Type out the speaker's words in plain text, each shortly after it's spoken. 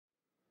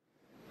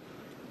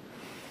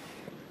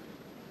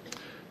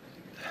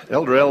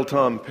Elder L.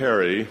 Tom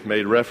Perry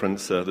made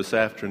reference this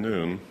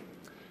afternoon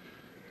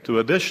to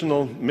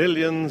additional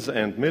millions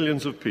and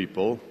millions of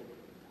people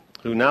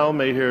who now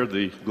may hear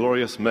the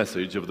glorious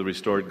message of the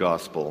restored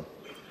gospel.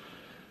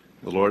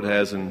 The Lord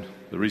has, in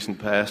the recent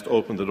past,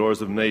 opened the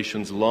doors of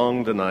nations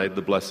long denied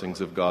the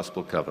blessings of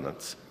gospel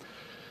covenants.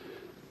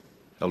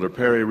 Elder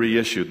Perry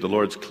reissued the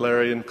Lord's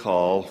clarion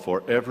call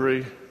for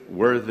every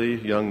worthy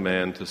young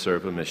man to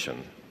serve a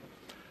mission,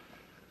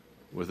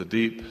 with a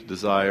deep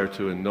desire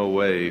to in no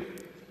way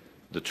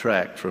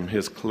detract from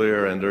his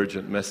clear and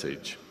urgent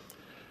message.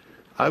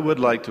 I would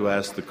like to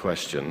ask the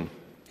question,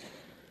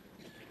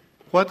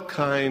 what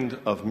kind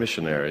of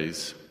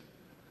missionaries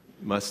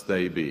must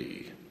they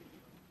be?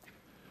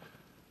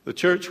 The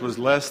church was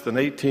less than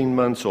 18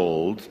 months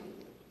old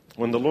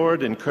when the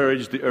Lord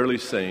encouraged the early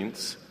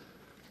saints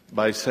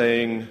by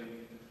saying,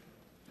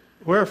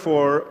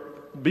 "Wherefore,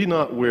 be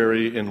not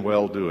weary in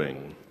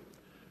well-doing,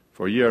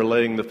 for ye are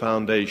laying the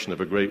foundation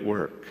of a great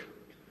work.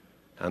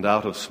 And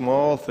out of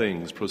small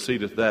things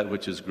proceedeth that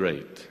which is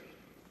great.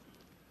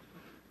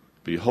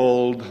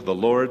 Behold, the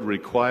Lord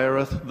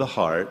requireth the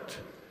heart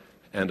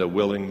and a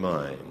willing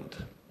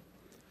mind."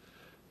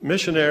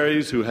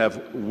 Missionaries who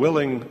have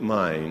willing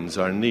minds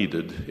are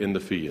needed in the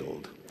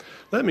field.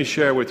 Let me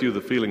share with you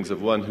the feelings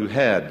of one who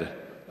had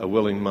a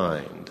willing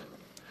mind.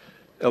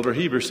 Elder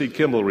Heber C.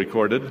 Kimball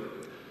recorded,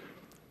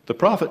 "The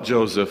prophet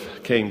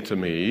Joseph came to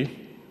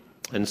me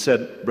and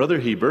said, 'Brother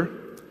Heber,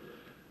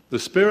 the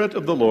Spirit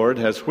of the Lord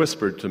has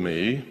whispered to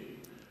me,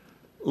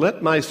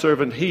 let my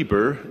servant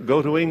Heber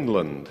go to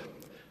England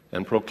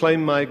and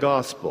proclaim my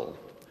gospel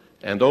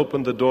and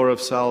open the door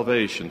of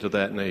salvation to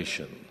that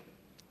nation.'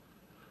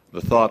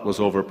 The thought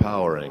was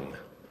overpowering.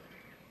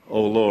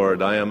 'O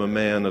Lord, I am a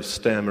man of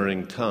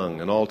stammering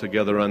tongue and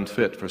altogether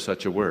unfit for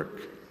such a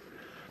work.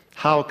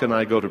 How can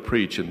I go to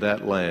preach in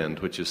that land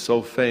which is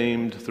so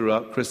famed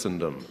throughout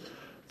Christendom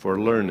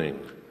for learning,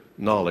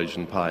 knowledge,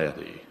 and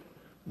piety,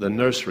 the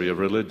nursery of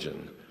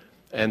religion,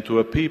 and to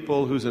a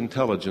people whose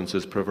intelligence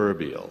is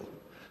proverbial?'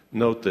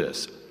 Note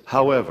this,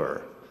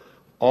 however,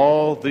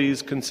 all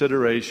these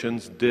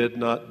considerations did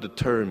not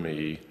deter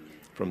me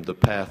from the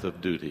path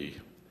of duty.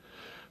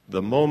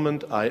 The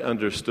moment I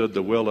understood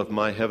the will of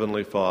my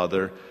Heavenly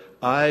Father,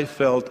 I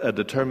felt a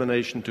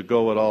determination to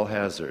go at all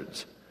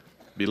hazards,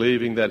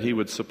 believing that He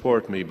would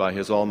support me by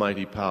His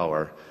almighty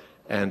power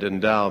and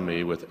endow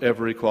me with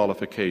every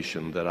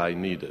qualification that I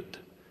needed."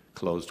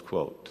 Closed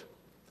quote.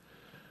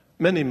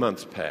 Many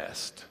months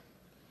passed.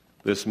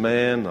 This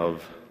man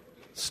of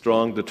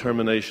strong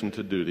determination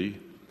to duty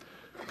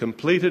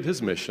completed his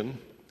mission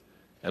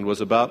and was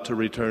about to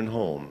return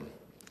home.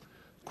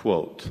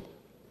 Quote,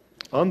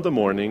 "On the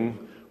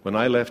morning when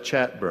I left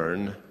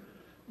Chatburn,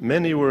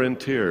 many were in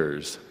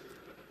tears,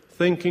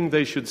 thinking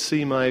they should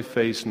see my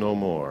face no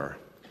more.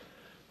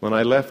 When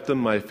I left them,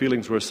 my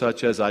feelings were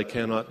such as I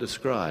cannot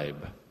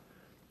describe.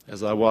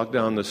 As I walked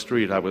down the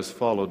street, I was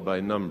followed by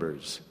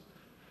numbers.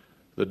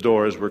 The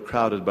doors were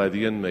crowded by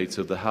the inmates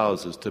of the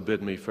houses to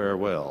bid me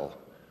farewell,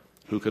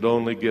 who could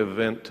only give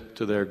vent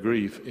to their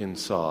grief in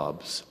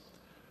sobs.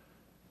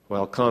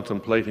 While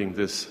contemplating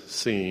this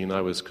scene, I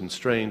was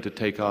constrained to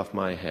take off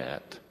my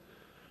hat,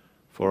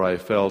 for I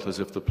felt as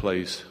if the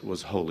place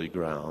was holy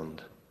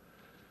ground.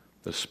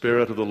 The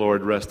Spirit of the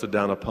Lord rested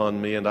down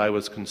upon me, and I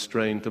was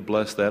constrained to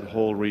bless that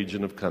whole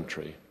region of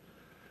country.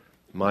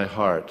 My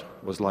heart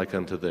was like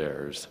unto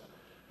theirs,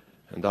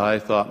 and I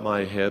thought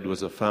my head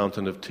was a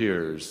fountain of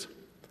tears,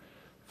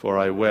 for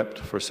I wept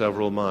for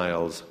several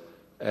miles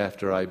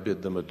after I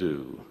bid them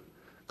adieu."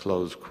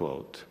 Close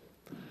quote.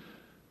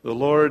 The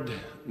Lord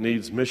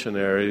needs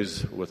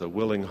missionaries with a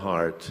willing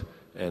heart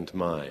and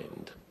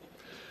mind.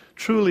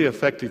 Truly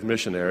effective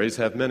missionaries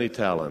have many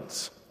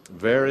talents,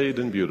 varied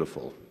and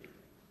beautiful.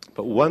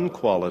 But one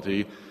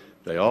quality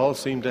they all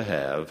seem to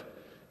have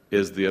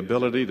is the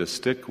ability to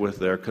stick with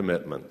their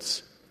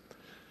commitments.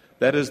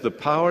 That is the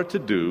power to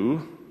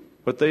do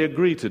what they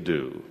agree to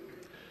do.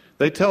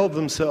 They tell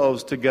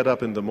themselves to get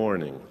up in the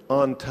morning,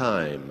 on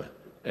time,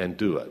 and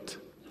do it.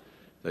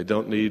 They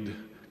don't need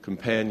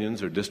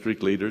companions or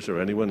district leaders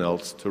or anyone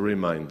else to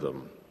remind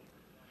them.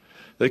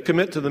 They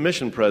commit to the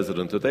mission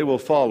president that they will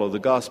follow the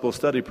gospel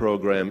study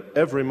program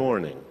every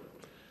morning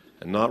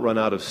and not run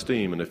out of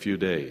steam in a few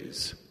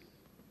days.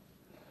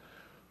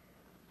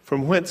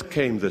 From whence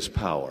came this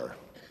power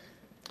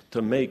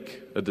to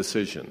make a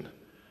decision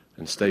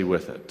and stay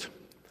with it?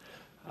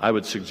 I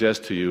would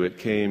suggest to you it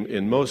came,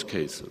 in most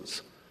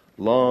cases,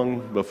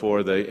 long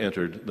before they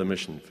entered the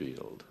mission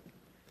field.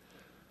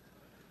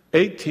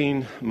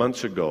 18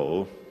 months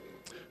ago,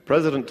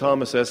 President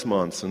Thomas S.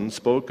 Monson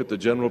spoke at the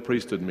General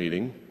Priesthood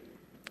meeting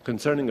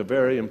concerning a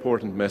very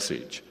important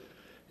message.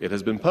 It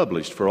has been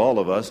published for all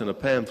of us in a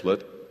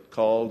pamphlet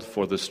called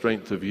 "For the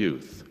Strength of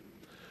Youth."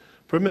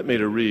 Permit me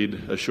to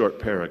read a short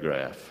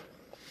paragraph.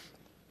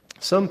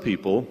 "Some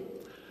people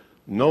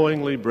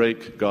knowingly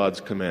break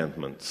God's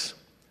commandments.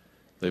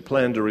 They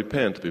plan to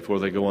repent before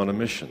they go on a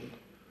mission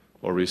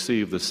or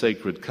receive the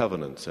sacred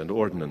covenants and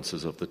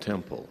ordinances of the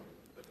temple.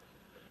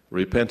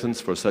 Repentance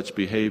for such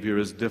behavior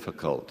is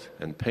difficult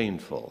and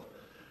painful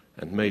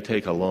and may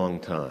take a long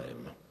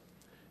time.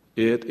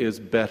 It is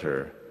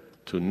better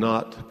to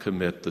not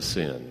commit the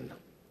sin.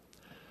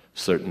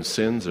 Certain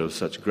sins are of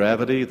such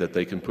gravity that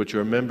they can put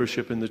your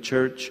membership in the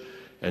church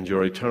and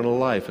your eternal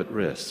life at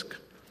risk.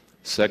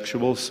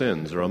 Sexual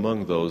sins are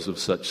among those of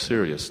such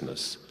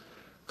seriousness.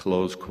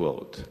 Close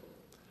quote.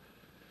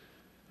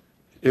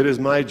 It is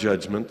my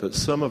judgment that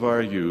some of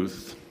our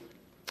youth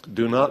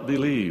do not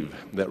believe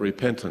that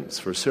repentance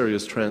for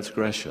serious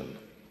transgression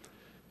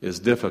is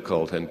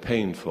difficult and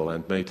painful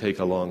and may take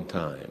a long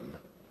time.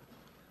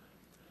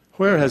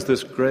 Where has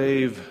this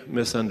grave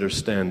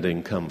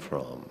misunderstanding come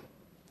from?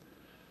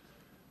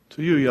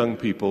 To you young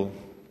people,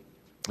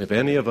 if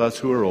any of us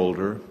who are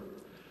older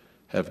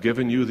have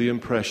given you the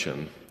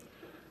impression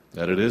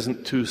that it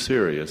isn't too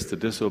serious to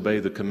disobey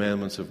the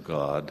commandments of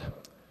God,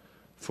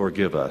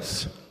 forgive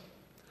us.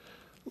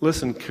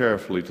 Listen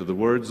carefully to the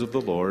words of the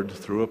Lord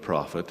through a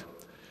prophet,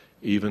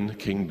 even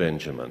King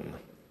Benjamin.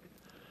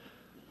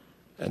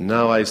 And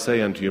now I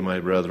say unto you, my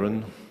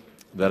brethren,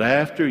 that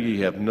after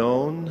ye have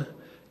known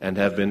and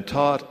have been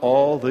taught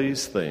all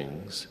these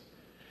things,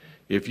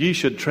 if ye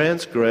should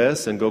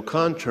transgress and go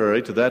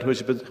contrary to that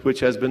which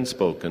has been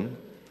spoken,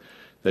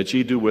 that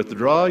ye do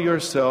withdraw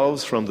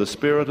yourselves from the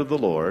Spirit of the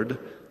Lord,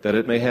 that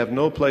it may have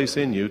no place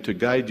in you to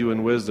guide you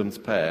in wisdom's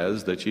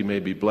paths, that ye may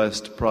be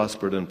blessed,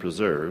 prospered, and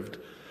preserved,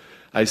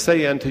 I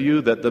say unto you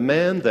that the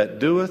man that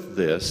doeth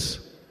this,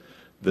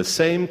 the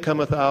same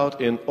cometh out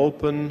in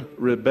open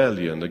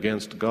rebellion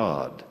against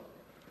God.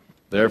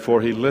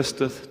 Therefore he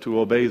listeth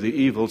to obey the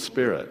evil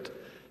spirit,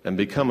 and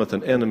becometh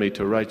an enemy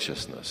to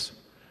righteousness.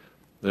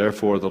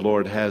 Therefore the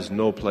Lord has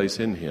no place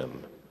in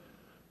him,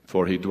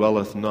 for he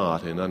dwelleth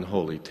not in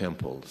unholy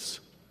temples.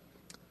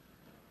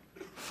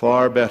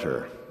 Far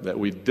better that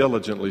we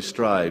diligently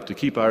strive to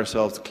keep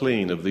ourselves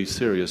clean of these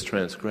serious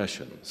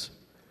transgressions.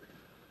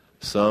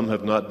 Some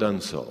have not done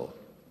so,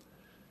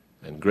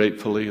 and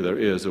gratefully there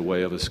is a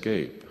way of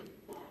escape.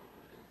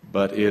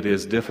 But it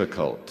is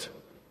difficult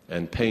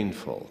and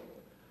painful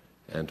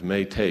and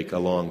may take a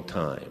long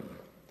time.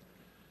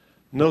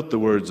 Note the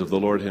words of the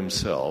Lord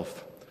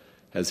himself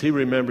as he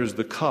remembers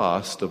the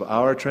cost of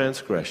our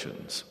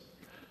transgressions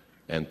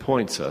and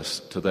points us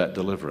to that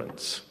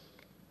deliverance.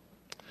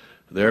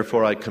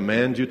 Therefore I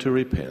command you to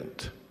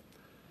repent.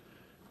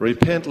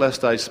 Repent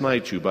lest I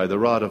smite you by the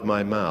rod of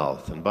my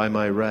mouth and by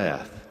my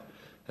wrath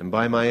and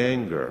by my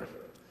anger,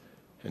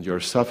 and your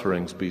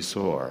sufferings be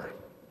sore.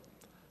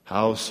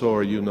 How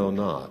sore you know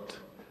not,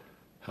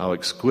 how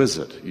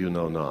exquisite you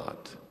know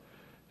not,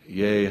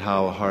 yea,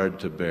 how hard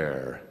to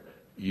bear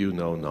you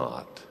know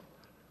not.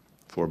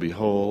 For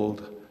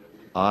behold,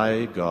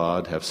 I,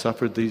 God, have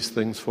suffered these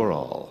things for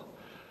all,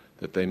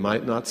 that they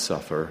might not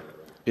suffer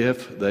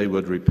if they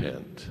would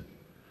repent.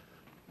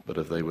 But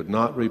if they would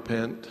not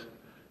repent,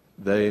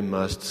 they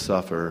must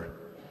suffer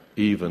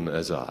even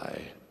as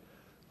I.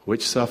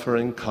 Which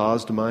suffering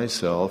caused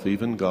myself,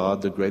 even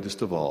God, the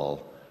greatest of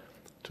all,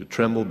 to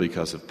tremble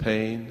because of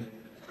pain,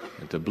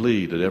 and to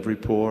bleed at every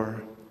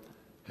pore,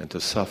 and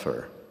to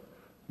suffer,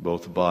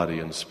 both body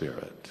and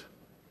spirit.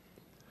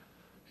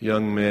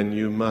 Young men,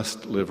 you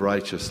must live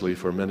righteously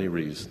for many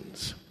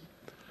reasons.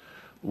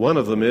 One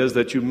of them is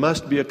that you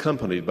must be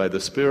accompanied by the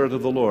Spirit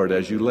of the Lord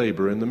as you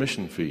labor in the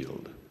mission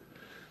field.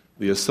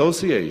 The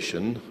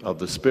association of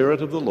the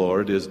Spirit of the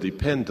Lord is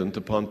dependent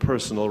upon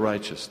personal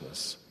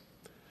righteousness.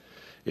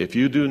 If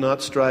you do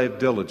not strive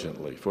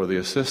diligently for the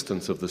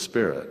assistance of the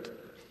Spirit,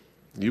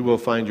 you will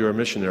find your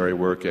missionary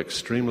work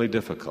extremely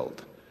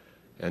difficult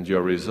and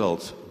your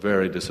results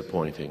very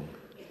disappointing.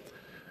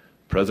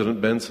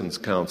 President Benson's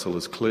counsel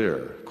is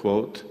clear,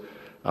 quote,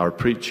 "Our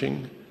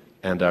preaching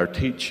and our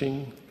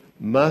teaching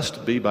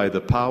must be by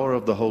the power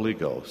of the Holy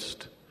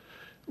Ghost.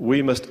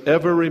 We must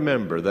ever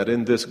remember that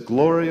in this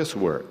glorious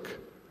work,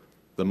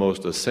 the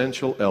most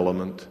essential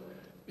element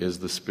is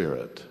the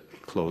Spirit,"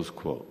 close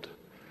quote.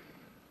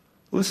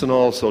 Listen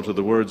also to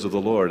the words of the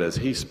Lord as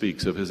he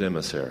speaks of his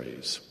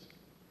emissaries.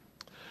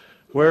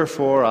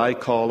 "Wherefore I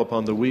call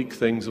upon the weak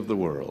things of the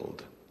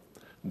world,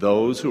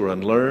 those who are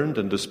unlearned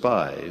and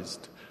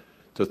despised,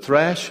 to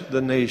thrash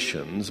the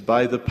nations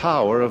by the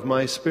power of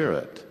my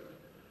Spirit.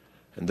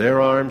 And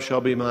their arm shall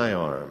be my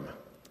arm,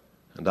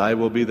 and I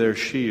will be their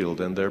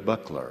shield and their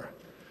buckler,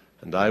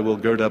 and I will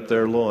gird up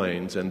their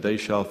loins, and they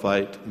shall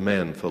fight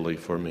manfully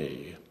for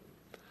me."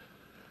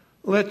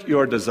 Let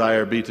your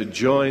desire be to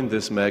join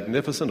this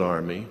magnificent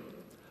army,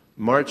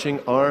 marching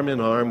arm in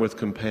arm with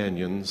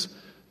companions,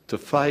 to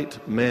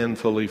fight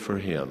manfully for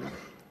him,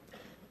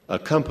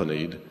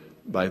 accompanied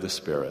by the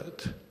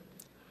Spirit.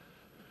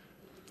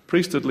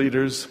 Priesthood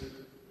leaders,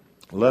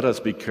 let us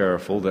be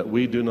careful that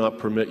we do not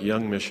permit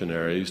young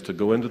missionaries to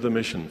go into the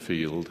mission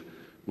field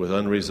with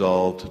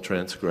unresolved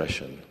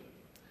transgression.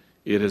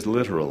 It is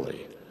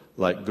literally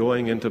like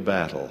going into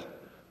battle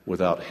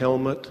without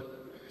helmet,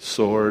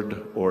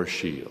 sword, or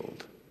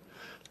shield.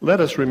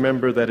 Let us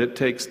remember that it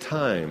takes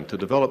time to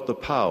develop the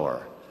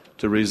power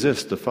to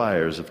resist the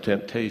fires of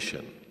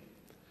temptation.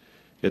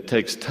 It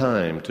takes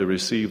time to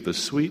receive the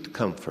sweet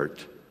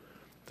comfort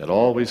that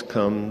always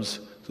comes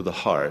to the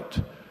heart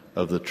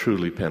of the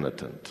truly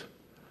penitent.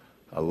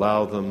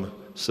 Allow them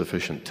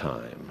sufficient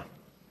time.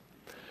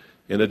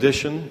 In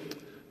addition,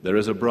 there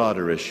is a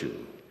broader issue.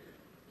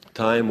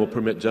 Time will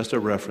permit just a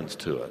reference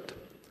to it.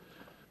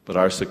 But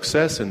our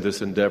success in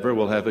this endeavor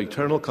will have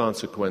eternal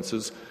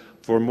consequences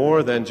for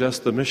more than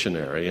just the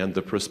missionary and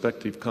the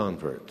prospective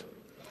convert.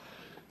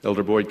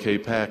 Elder Boyd K.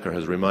 Packer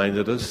has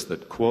reminded us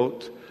that,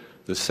 quote,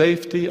 "The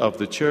safety of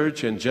the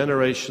church in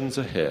generations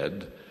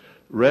ahead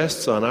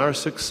rests on our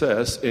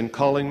success in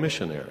calling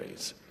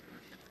missionaries.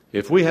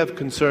 If we have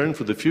concern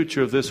for the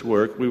future of this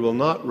work, we will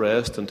not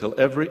rest until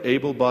every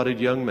able-bodied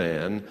young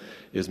man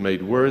is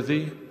made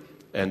worthy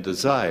and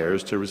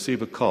desires to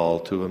receive a call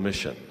to a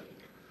mission."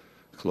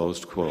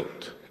 Closed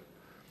quote.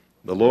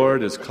 The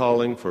Lord is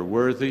calling for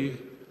worthy,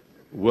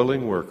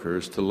 willing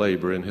workers to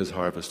labor in his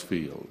harvest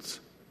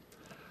fields.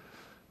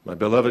 My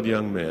beloved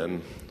young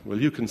men,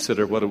 will you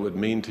consider what it would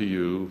mean to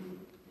you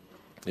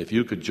if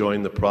you could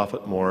join the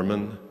prophet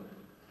Mormon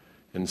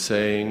in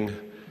saying,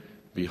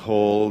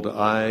 "Behold,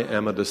 I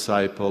am a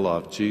disciple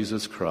of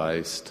Jesus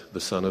Christ, the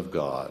Son of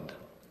God.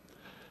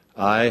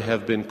 I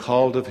have been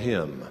called of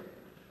him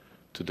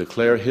to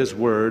declare his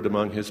word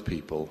among his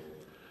people,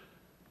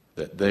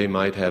 that they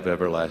might have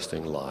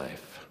everlasting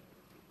life.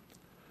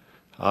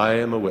 I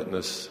am a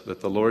witness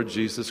that the Lord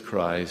Jesus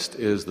Christ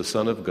is the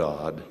Son of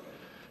God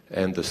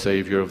and the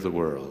Savior of the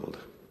world.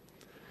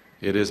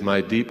 It is my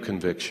deep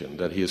conviction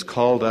that he has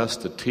called us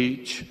to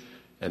teach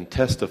and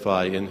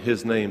testify in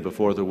his name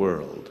before the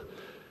world.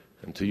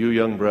 And to you,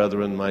 young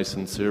brethren, my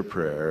sincere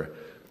prayer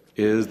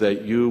is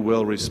that you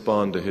will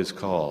respond to his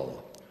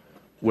call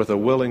with a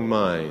willing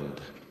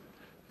mind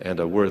and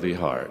a worthy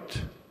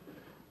heart.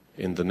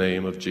 In the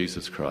name of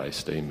Jesus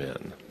Christ,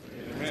 amen.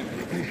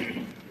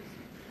 Amen.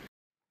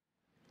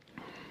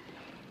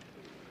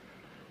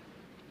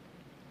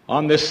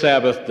 On this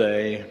Sabbath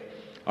day,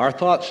 our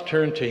thoughts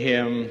turn to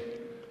him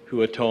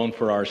who atoned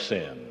for our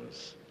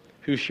sins,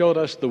 who showed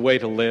us the way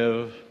to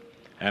live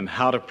and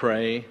how to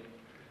pray,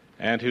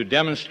 and who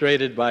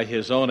demonstrated by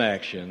his own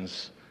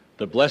actions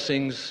the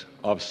blessings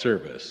of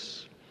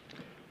service.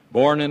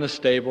 Born in a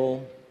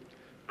stable,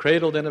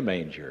 cradled in a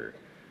manger,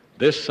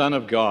 this Son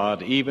of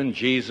God, even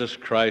Jesus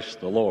Christ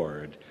the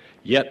Lord,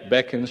 yet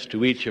beckons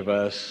to each of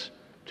us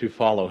to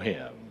follow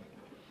him.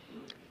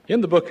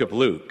 In the book of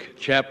Luke,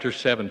 chapter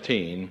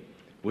 17,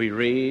 we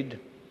read,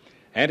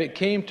 "And it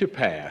came to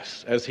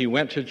pass, as he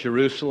went to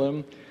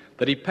Jerusalem,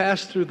 that he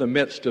passed through the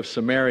midst of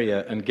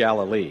Samaria and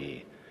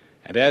Galilee.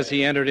 And as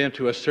he entered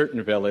into a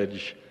certain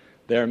village,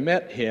 there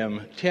met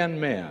him 10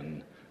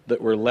 men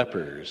that were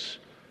lepers,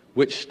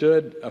 which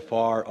stood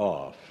afar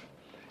off.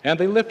 And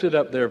they lifted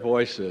up their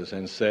voices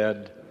and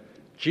said,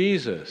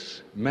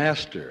 Jesus,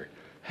 Master,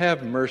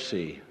 have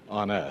mercy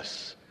on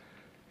us.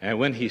 And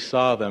when he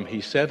saw them,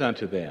 he said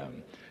unto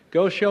them,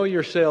 Go show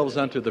yourselves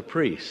unto the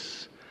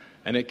priests.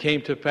 And it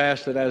came to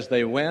pass that as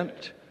they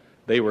went,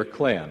 they were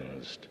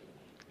cleansed.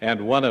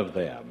 And one of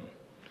them,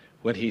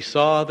 when he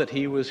saw that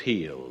he was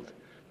healed,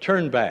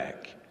 turned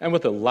back, and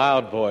with a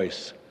loud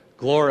voice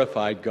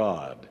glorified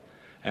God,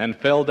 and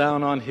fell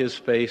down on his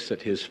face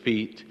at his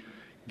feet,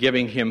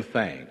 giving him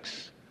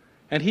thanks.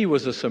 And he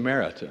was a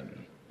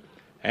Samaritan.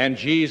 And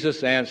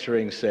Jesus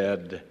answering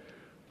said,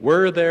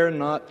 Were there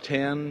not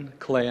 10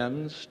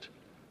 cleansed?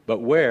 But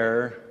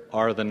where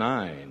are the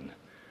 9?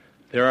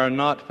 There are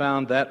not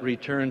found that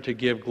return to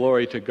give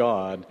glory to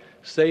God,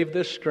 save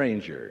this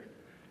stranger.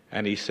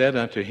 And he said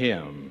unto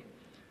him,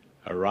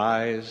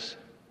 Arise,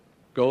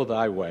 go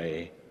thy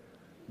way,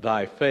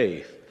 thy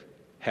faith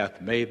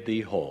hath made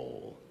thee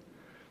whole.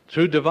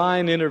 Through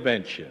divine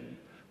intervention,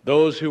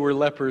 those who were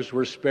lepers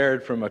were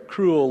spared from a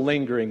cruel,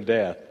 lingering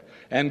death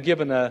and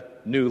given a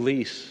new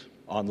lease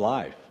on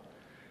life.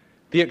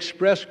 The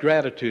expressed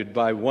gratitude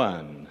by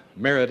one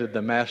merited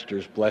the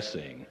Master's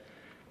blessing.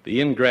 The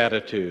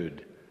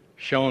ingratitude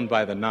shown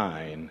by the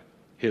 9,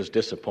 his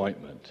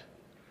disappointment.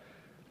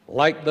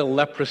 Like the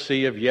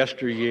leprosy of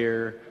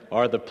yesteryear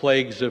are the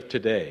plagues of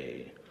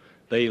today.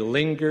 They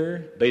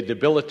linger, they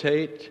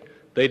debilitate,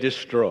 they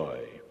destroy.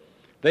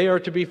 They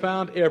are to be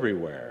found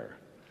everywhere.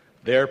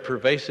 Their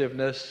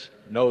pervasiveness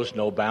knows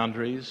no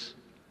boundaries.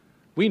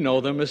 We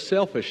know them as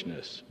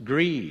selfishness,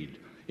 greed,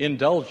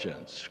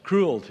 indulgence,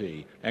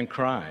 cruelty, and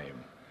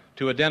crime,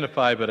 to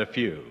identify but a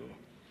few.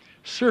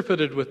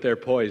 Surfeited with their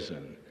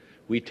poison,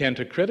 we tend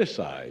to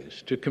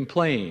criticize, to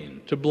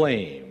complain, to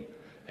blame,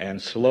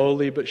 and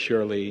slowly but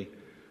surely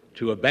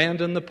to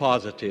abandon the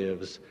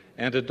positives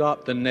and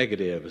adopt the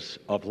negatives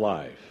of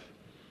life.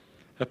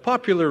 A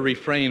popular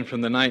refrain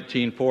from the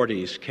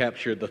 1940s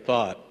captured the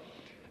thought,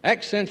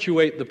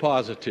 accentuate the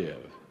positive,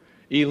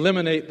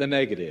 eliminate the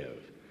negative,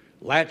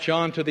 latch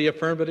on to the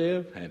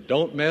affirmative, and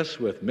don't mess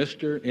with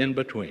Mr.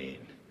 In-Between.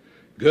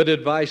 Good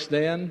advice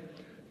then,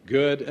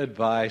 good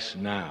advice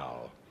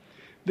now.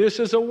 This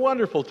is a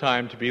wonderful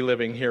time to be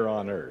living here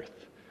on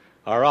earth.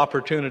 Our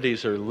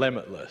opportunities are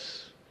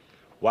limitless.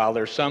 While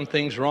there's some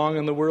things wrong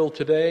in the world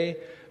today,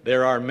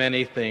 there are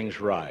many things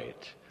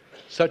right.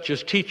 such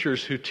as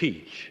teachers who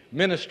teach,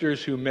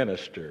 ministers who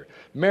minister,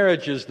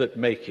 marriages that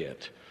make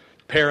it,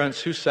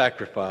 parents who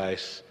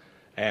sacrifice,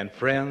 and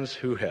friends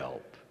who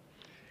help.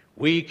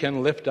 We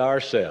can lift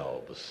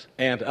ourselves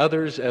and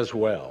others as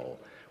well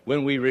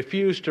when we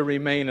refuse to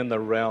remain in the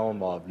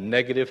realm of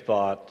negative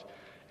thought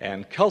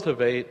and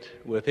cultivate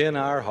within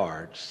our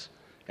hearts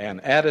an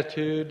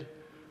attitude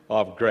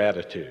of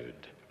gratitude.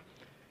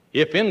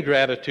 If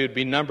ingratitude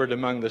be numbered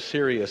among the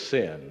serious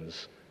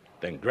sins,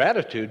 then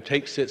gratitude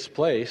takes its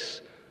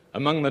place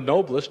among the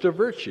noblest of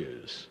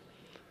virtues.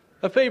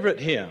 A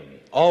favorite hymn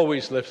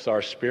always lifts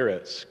our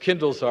spirits,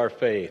 kindles our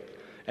faith,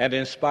 and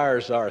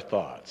inspires our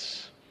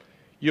thoughts.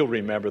 You'll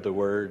remember the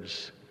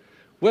words,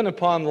 "When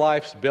upon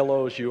life's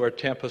billows you are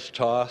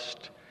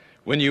tempest-tossed,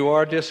 when you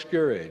are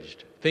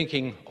discouraged,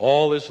 thinking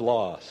all is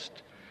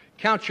lost,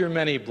 count your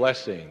many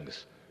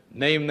blessings,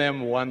 name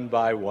them one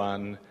by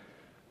one,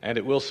 and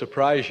it will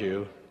surprise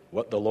you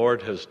what the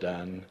Lord has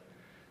done.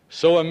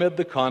 So amid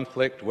the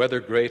conflict, whether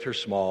great or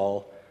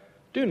small,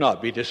 do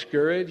not be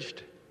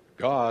discouraged.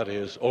 God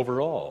is over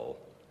all.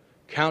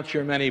 Count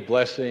your many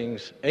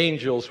blessings,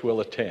 angels will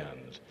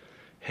attend.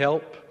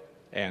 Help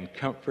and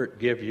comfort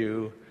give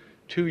you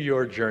to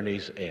your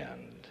journey's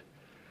end."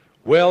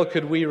 Well,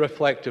 could we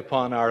reflect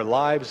upon our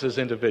lives as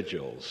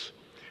individuals,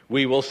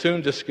 we will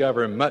soon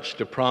discover much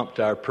to prompt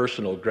our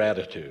personal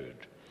gratitude.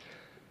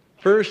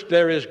 First,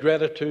 there is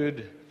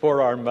gratitude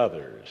for our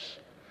mothers.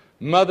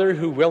 Mother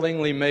who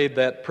willingly made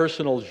that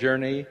personal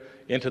journey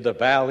into the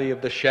valley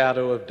of the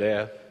shadow of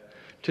death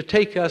to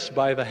take us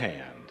by the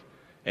hand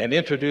and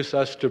introduce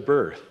us to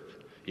birth,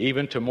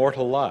 even to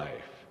mortal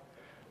life,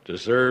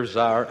 deserves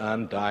our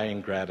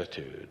undying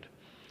gratitude.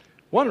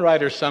 One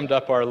writer summed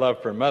up our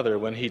love for Mother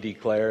when he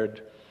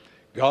declared,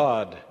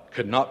 "God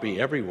could not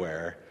be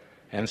everywhere,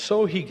 and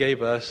so he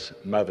gave us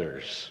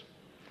mothers."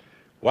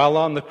 While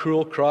on the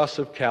cruel cross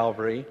of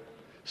Calvary,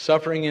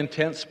 suffering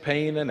intense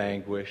pain and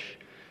anguish,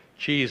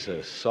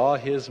 Jesus saw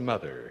his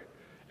mother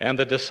and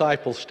the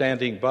disciple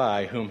standing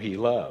by whom he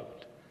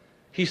loved.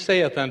 He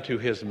saith unto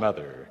his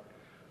mother,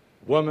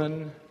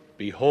 "Woman,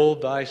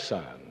 behold thy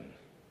son."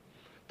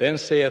 Then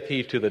saith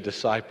he to the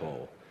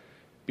disciple,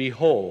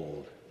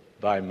 "Behold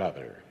thy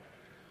mother."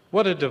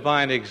 What a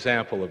divine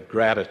example of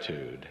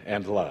gratitude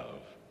and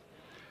love.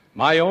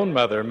 My own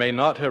mother may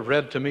not have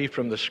read to me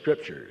from the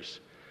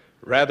Scriptures.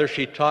 Rather,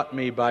 she taught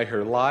me by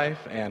her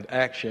life and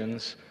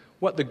actions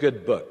what the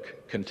good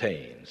book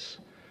contains.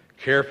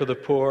 Care for the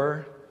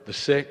poor, the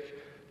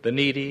sick, the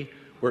needy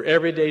were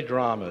everyday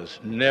dramas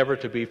never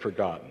to be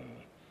forgotten.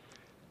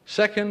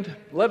 Second,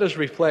 let us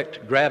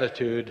reflect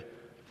gratitude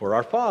for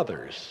our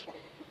fathers.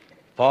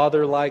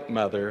 Father, like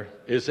mother,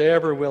 is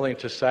ever willing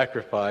to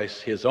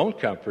sacrifice his own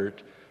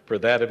comfort for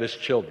that of his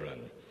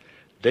children.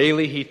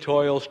 Daily he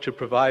toils to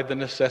provide the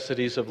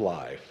necessities of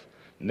life,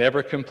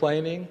 never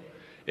complaining,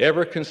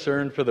 ever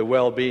concerned for the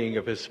well-being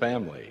of his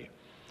family.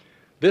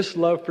 This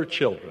love for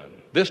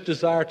children, this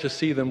desire to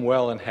see them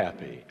well and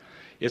happy,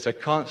 is a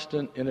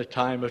constant in a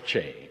time of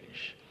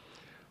change.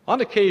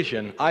 On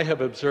occasion, I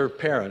have observed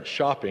parents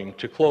shopping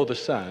to clothe a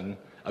son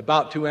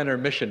about to enter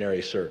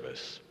missionary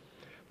service.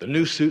 The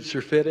new suits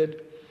are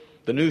fitted,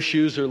 the new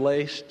shoes are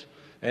laced,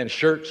 and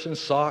shirts and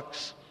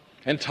socks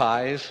and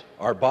ties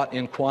are bought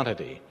in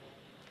quantity.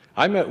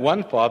 I met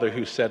one father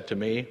who said to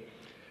me,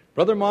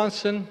 "Brother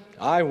Monson,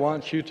 I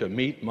want you to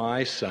meet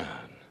my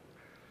son."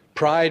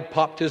 Pride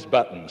popped his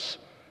buttons.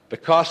 The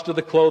cost of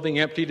the clothing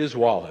emptied his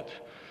wallet.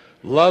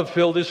 Love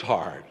filled his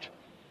heart.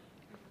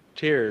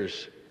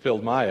 Tears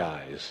filled my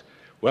eyes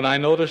when I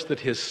noticed that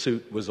his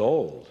suit was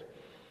old.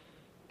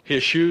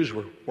 His shoes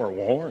were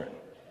worn,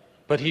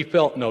 but he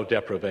felt no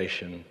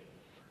deprivation.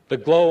 The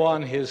glow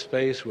on his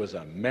face was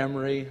a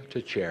memory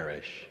to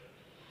cherish.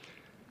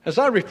 As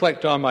I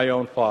reflect on my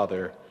own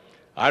father,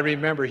 I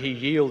remember he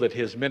yielded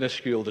his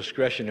minuscule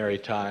discretionary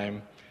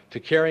time to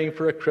caring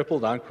for a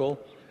crippled uncle,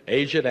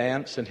 aged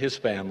aunts, and his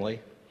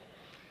family.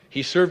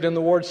 He served in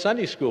the ward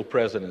Sunday school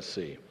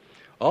presidency,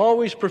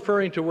 always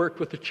preferring to work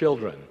with the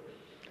children.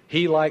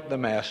 He, like the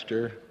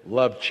master,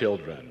 loved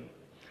children.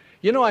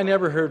 You know, I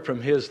never heard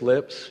from his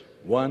lips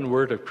one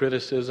word of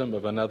criticism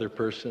of another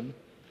person.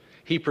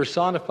 He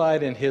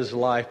personified in his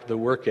life the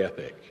work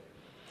ethic.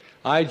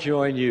 I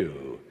join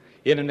you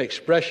in an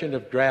expression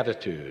of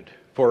gratitude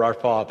for our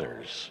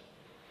fathers.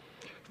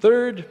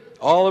 Third,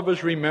 all of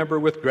us remember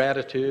with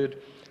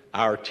gratitude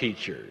our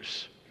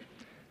teachers.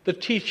 The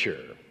teacher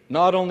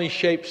not only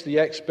shapes the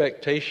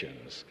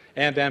expectations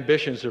and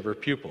ambitions of her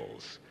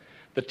pupils,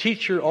 the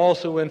teacher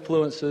also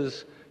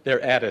influences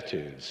their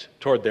attitudes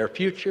toward their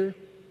future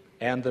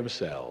and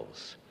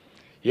themselves.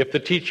 If the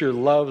teacher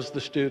loves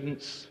the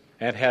students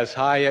and has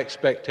high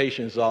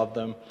expectations of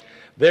them,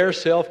 their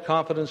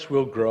self-confidence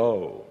will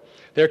grow,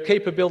 their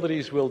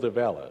capabilities will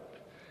develop,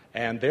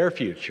 and their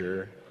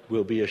future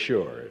will be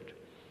assured.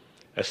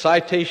 A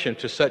citation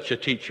to such a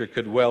teacher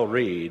could well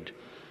read,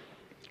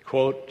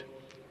 quote,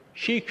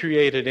 "She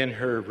created in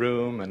her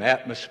room an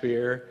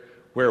atmosphere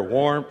where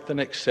warmth and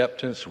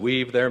acceptance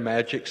weave their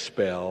magic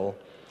spell,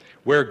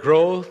 where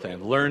growth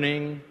and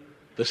learning,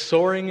 the the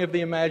soaring of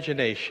the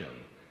imagination,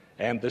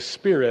 and the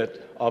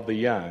spirit of the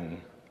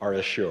young are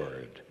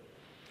assured.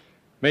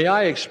 May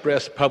I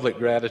express public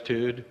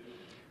gratitude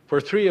for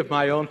 3 of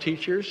my own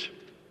teachers.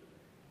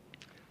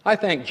 I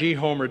thank G.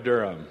 Homer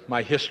Durham,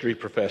 my history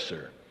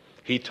professor.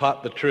 He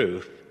taught the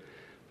truth.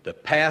 The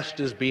past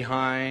is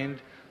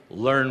behind,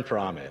 learn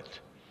from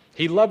it.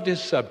 He loved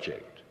his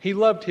subject. He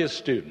loved his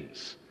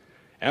students.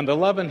 And the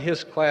love in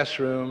his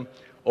classroom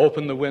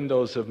opened the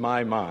windows of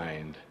my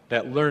mind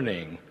that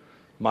learning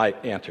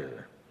might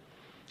enter.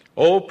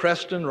 O.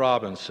 Preston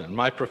Robinson,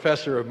 my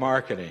professor of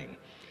marketing,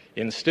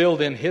 instilled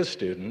in his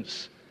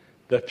students,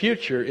 the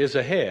future is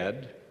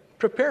ahead,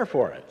 prepare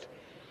for it.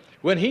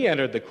 When he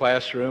entered the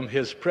classroom,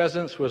 his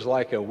presence was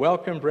like a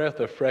welcome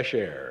breath of fresh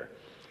air.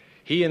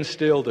 He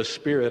instilled a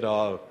spirit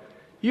of,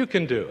 you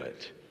can do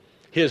it.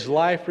 His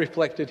life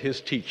reflected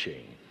his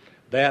teaching,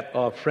 that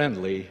of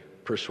friendly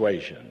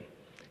persuasion.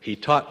 He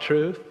taught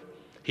truth,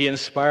 he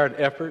inspired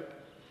effort,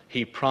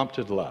 he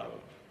prompted love.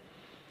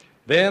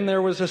 Then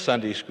there was a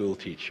Sunday school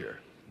teacher,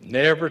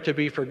 never to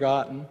be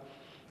forgotten,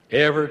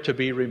 ever to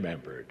be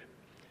remembered.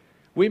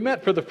 We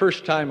met for the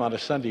first time on a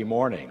Sunday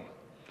morning.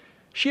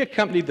 She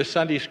accompanied the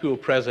Sunday school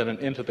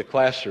president into the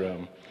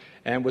classroom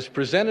and was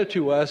presented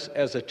to us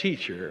as a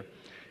teacher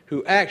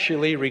who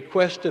actually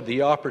requested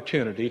the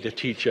opportunity to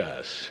teach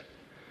us.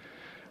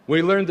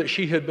 We learned that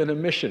she had been a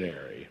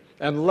missionary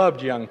and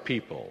loved young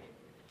people.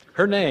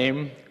 Her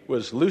name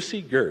was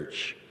Lucy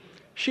Gertsch.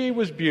 She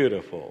was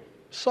beautiful,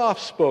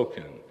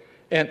 soft-spoken,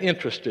 and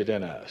interested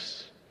in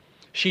us.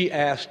 She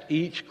asked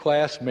each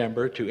class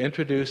member to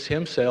introduce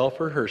himself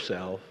or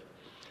herself,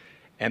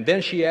 and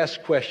then she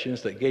asked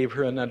questions that gave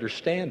her an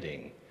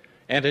understanding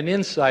and an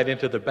insight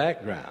into the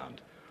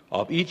background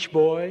of each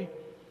boy,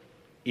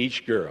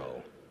 each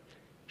girl.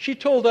 She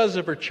told us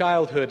of her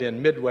childhood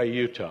in Midway,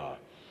 Utah,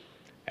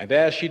 and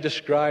as she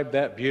described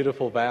that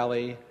beautiful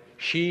valley,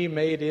 she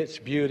made its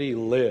beauty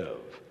live,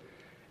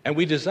 and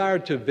we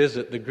desired to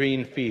visit the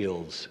green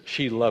fields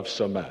she loved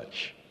so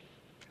much.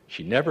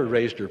 She never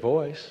raised her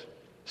voice.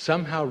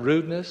 Somehow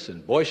rudeness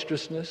and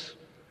boisterousness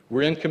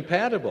were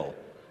incompatible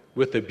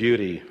with the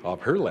beauty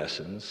of her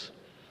lessons.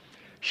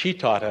 She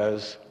taught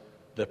us,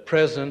 the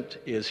present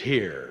is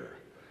here.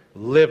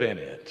 Live in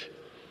it.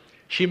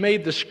 She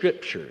made the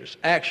scriptures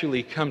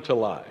actually come to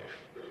life.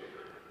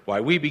 Why,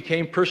 we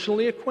became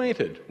personally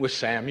acquainted with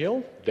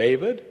Samuel,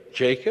 David,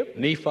 Jacob,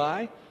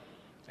 Nephi,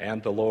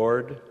 and the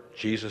Lord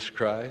Jesus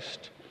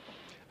Christ.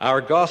 Our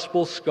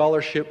gospel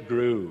scholarship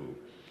grew.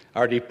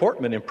 Our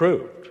deportment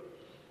improved.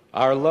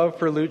 Our love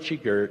for Lucy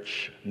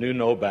Gertsch knew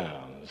no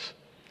bounds.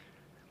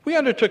 We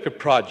undertook a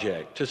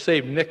project to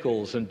save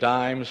nickels and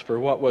dimes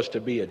for what was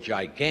to be a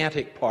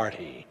gigantic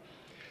party.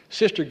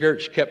 Sister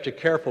Gertsch kept a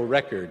careful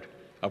record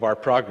of our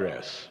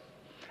progress.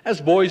 As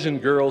boys and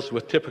girls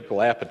with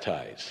typical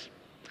appetites,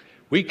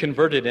 we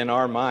converted in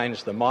our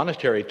minds the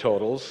monetary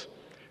totals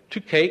to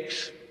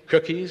cakes,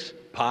 cookies,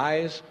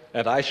 pies,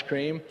 and ice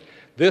cream.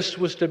 This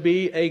was to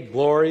be a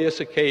glorious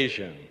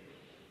occasion,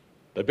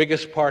 the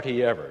biggest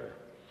party ever.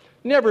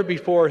 Never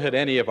before had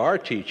any of our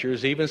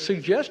teachers even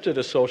suggested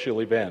a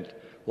social event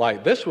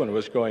like this one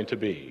was going to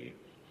be.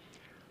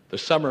 The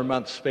summer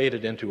months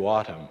faded into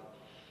autumn.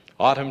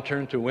 Autumn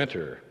turned to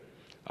winter.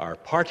 Our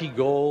party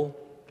goal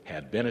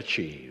had been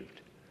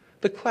achieved.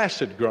 The class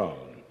had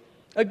grown.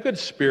 A good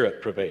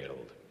spirit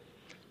prevailed.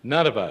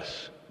 None of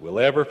us will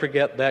ever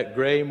forget that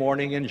gray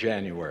morning in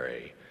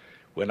January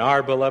when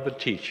our beloved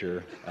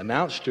teacher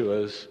announced to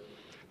us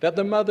that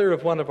the mother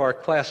of one of our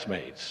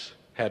classmates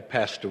had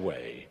passed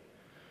away.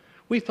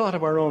 We thought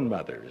of our own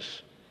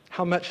mothers,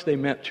 how much they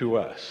meant to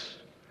us.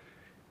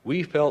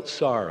 We felt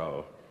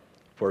sorrow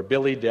for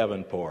Billy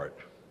Davenport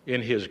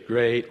in his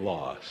great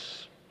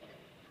loss.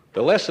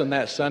 The lesson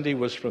that Sunday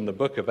was from the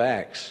book of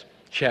Acts,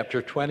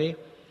 chapter 20,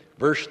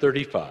 verse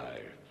 35.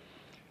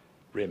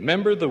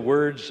 Remember the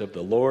words of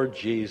the Lord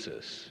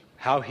Jesus,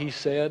 how he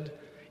said,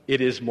 "It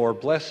is more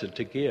blessed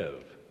to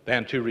give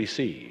than to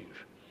receive."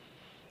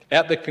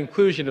 At the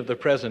conclusion of the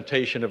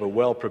presentation of a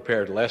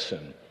well-prepared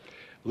lesson,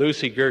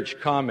 Lucy Gertsch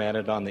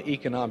commented on the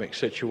economic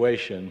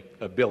situation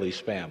of Billy's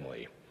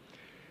family.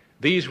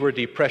 These were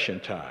depression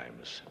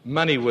times.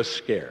 Money was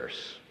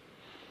scarce.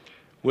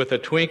 With a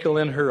twinkle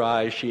in her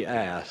eyes, she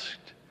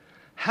asked,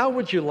 "How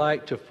would you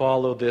like to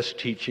follow this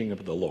teaching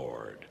of the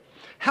Lord?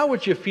 How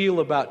would you feel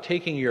about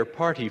taking your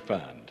party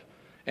fund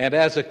and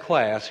as a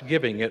class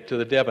giving it to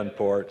the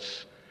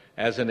Davenports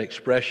as an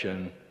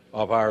expression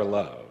of our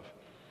love?"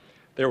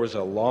 There was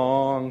a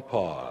long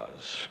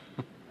pause.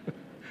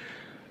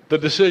 The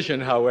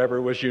decision,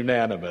 however, was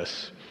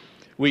unanimous.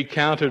 We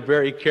counted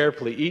very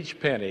carefully each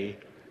penny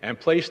and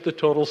placed the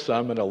total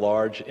sum in a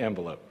large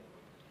envelope.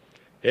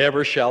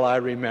 Ever shall I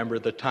remember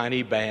the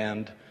tiny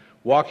band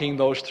walking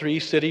those 3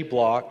 city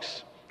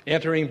blocks,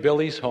 entering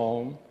Billy's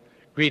home,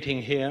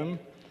 greeting him,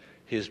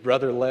 his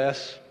brother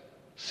Les,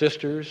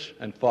 sisters,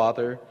 and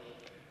father.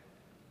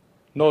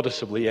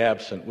 Noticeably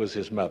absent was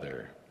his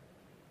mother.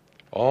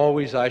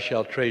 Always I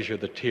shall treasure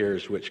the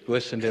tears which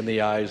glistened in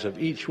the eyes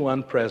of each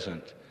one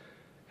present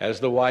as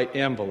the white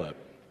envelope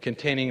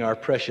containing our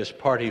precious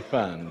party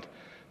fund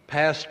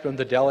passed from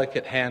the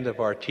delicate hand of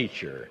our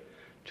teacher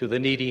to the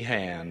needy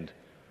hand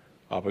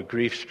of a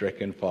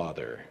grief-stricken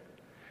father.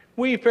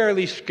 We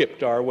fairly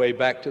skipped our way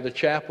back to the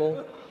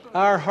chapel.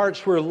 Our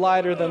hearts were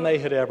lighter than they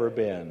had ever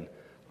been,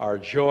 our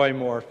joy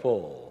more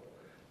full,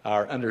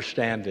 our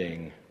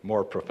understanding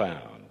more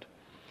profound.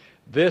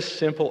 This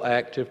simple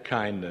act of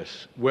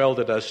kindness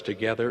welded us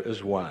together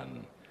as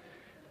one.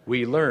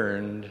 We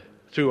learned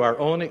through our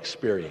own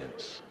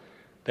experience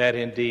that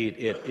indeed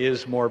it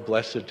is more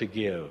blessed to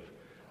give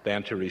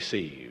than to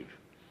receive.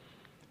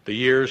 The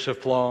years have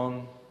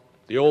flown.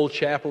 The old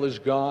chapel is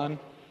gone,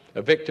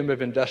 a victim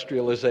of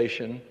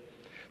industrialization.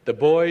 The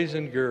boys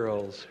and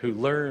girls who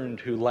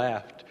learned, who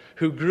laughed,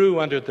 who grew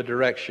under the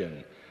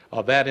direction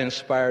of that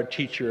inspired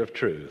teacher of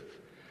truth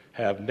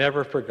have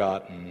never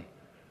forgotten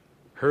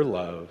her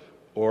love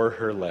or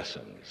her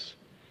lessons.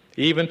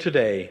 Even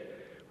today,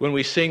 when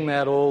we sing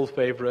that old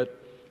favorite,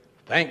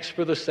 "Thanks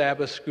for the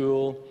Sabbath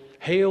school,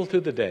 hail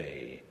to the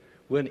day,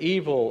 when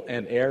evil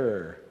and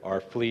error are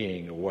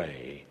fleeing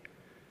away.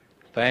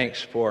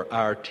 Thanks for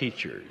our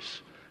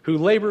teachers who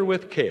labor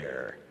with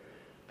care,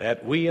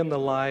 that we in the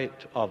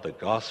light of the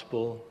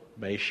gospel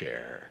may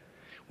share."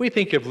 We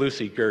think of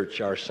Lucy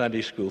Gertsch, our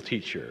Sunday school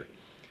teacher,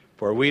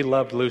 for we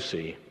loved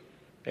Lucy,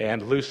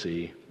 and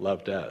Lucy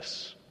loved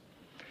us.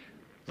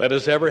 Let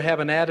us ever have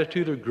an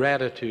attitude of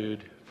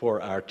gratitude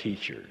for our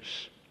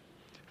teachers.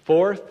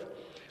 Fourth,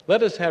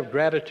 let us have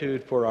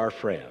gratitude for our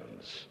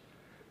friends.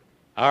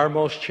 Our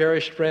most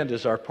cherished friend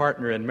is our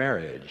partner in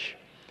marriage,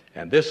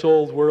 and this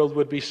old world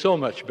would be so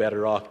much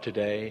better off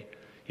today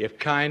if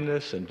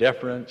kindness and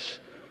deference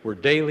were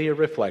daily a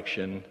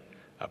reflection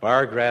of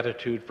our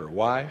gratitude for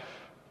wife,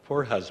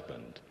 for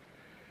husband.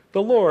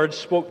 The Lord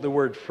spoke the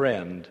word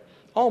friend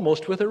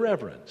almost with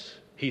irreverence.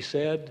 He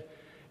said,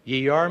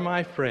 "Ye are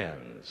my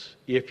friends,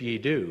 if ye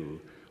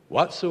do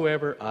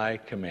whatsoever I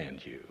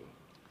command you."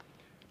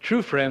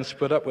 True friends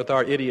put up with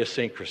our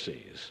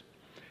idiosyncrasies.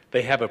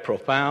 They have a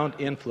profound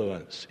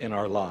influence in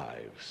our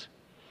lives.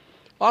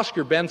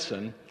 Oscar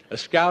Benson, a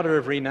scouter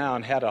of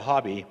renown, had a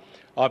hobby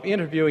of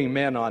interviewing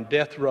men on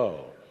death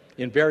row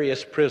in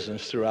various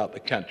prisons throughout the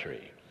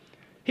country.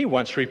 He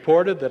once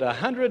reported that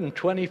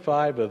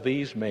 125 of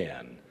these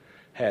men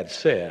had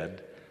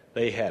said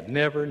they had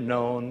never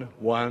known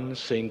one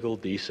single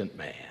decent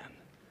man.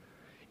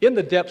 In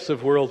the depths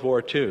of World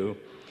War II,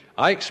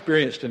 I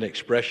experienced an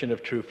expression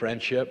of true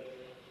friendship.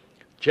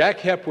 Jack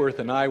Hepworth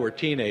and I were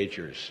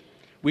teenagers.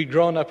 We'd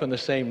grown up in the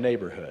same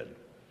neighborhood.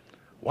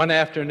 One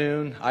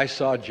afternoon, I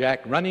saw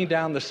Jack running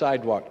down the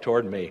sidewalk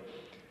toward me.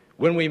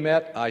 When we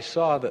met, I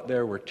saw that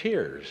there were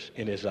tears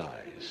in his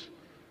eyes.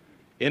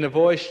 In a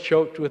voice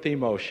choked with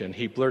emotion,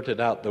 he blurted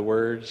out the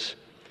words,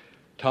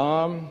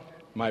 "Tom,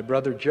 my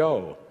brother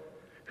Joe,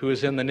 who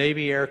is in the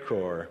Navy Air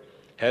Corps,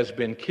 has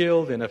been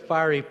killed in a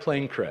fiery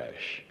plane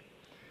crash."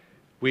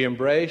 We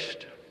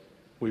embraced,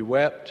 we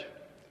wept,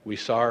 we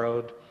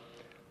sorrowed.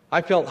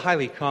 I felt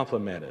highly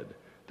complimented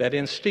that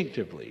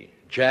instinctively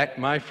Jack,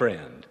 my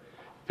friend,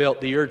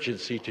 felt the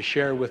urgency to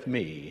share with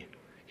me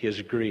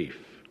his grief.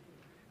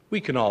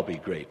 We can all be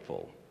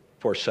grateful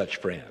for such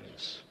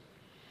friends.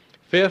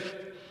 Fifth,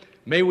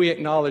 may we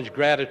acknowledge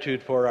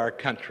gratitude for our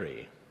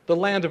country, the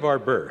land of our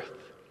birth.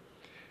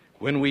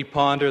 When we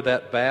ponder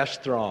that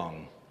vast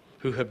throng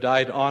who have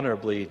died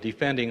honorably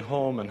defending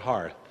home and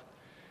hearth,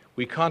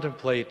 we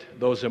contemplate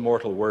those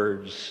immortal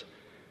words,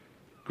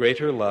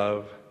 "Greater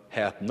love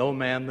hath no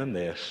man than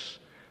this,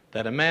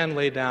 that a man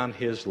lay down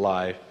his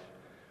life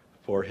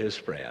for his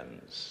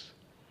friends."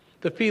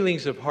 The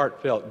feelings of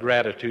heartfelt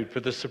gratitude for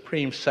the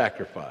supreme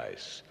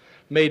sacrifice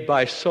made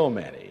by so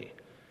many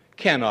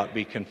cannot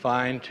be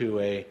confined to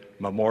a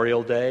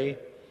Memorial Day,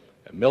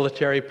 a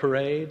military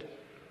parade,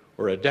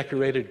 or a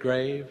decorated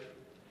grave.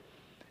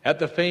 At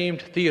the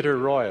famed Theatre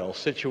Royal,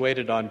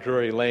 situated on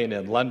Drury Lane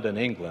in London,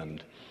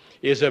 England,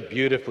 is a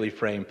beautifully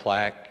framed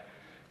plaque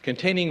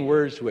containing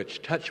words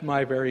which touch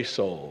my very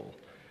soul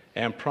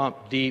and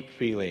prompt deep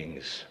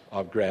feelings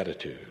of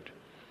gratitude.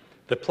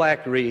 The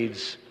plaque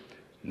reads,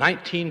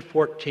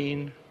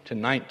 1914 to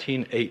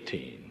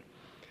 1918.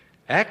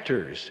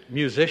 Actors,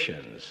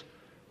 musicians,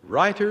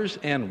 writers,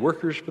 and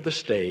workers for the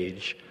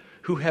stage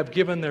who have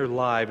given their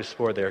lives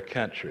for their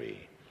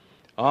country.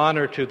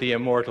 Honor to the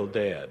immortal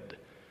dead,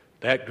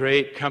 that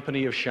great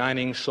company of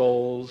shining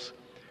souls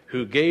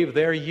who gave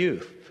their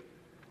youth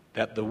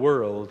that the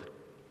world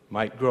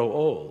might grow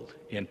old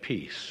in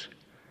peace.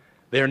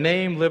 Their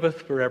name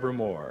liveth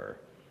forevermore.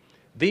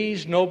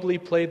 These nobly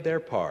played their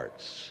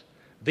parts.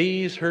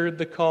 These heard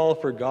the call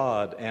for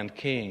God and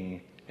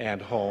King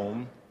and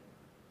home.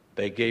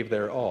 They gave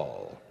their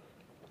all.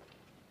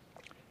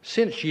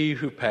 Since ye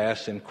who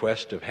pass in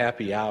quest of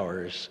happy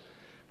hours,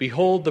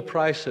 behold the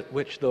price at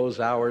which those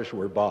hours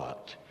were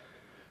bought.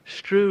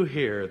 Strew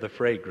here the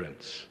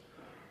fragrance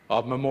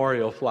of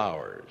memorial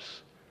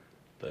flowers,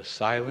 the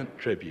silent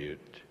tribute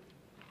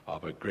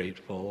of a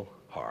grateful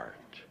heart.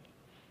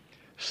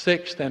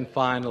 Sixth and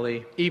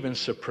finally, even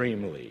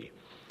supremely,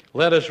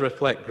 let us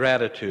reflect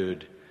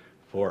gratitude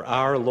for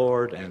our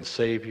Lord and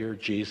Savior,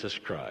 Jesus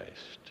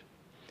Christ.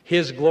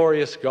 His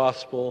glorious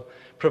gospel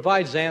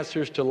provides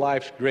answers to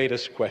life's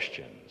greatest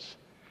questions.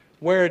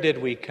 Where did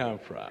we come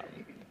from?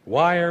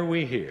 Why are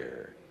we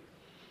here?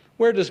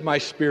 Where does my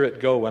spirit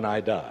go when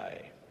I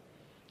die?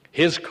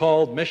 His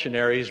called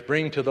missionaries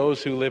bring to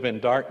those who live in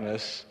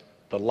darkness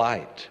the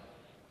light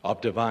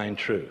of divine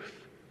truth.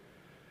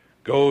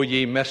 Go,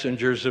 ye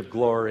messengers of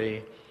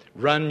glory,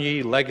 run,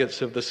 ye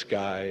legates of the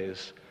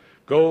skies,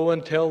 go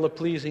and tell the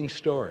pleasing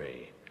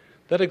story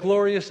that a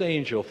glorious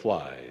angel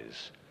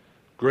flies,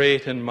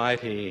 great and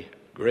mighty,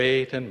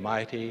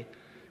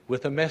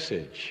 with a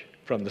message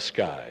from the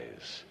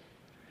skies.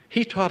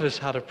 He taught us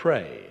how to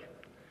pray.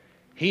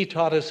 He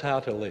taught us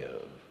how to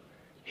live.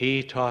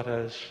 He taught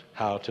us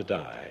how to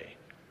die.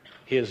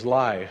 His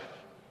life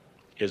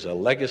is a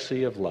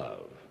legacy of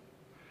love.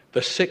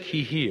 The sick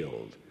he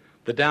healed,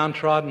 the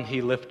downtrodden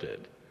he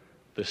lifted,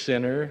 the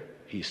sinner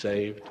he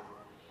saved.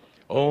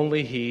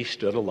 Only he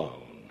stood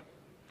alone.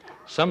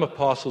 Some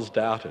apostles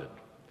doubted.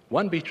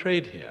 One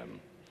betrayed him.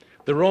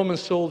 The Roman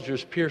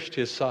soldiers pierced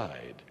his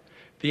side.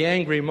 The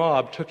angry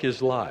mob took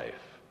his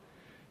life.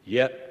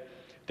 Yet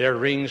there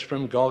rings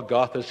from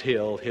Golgotha's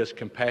hill his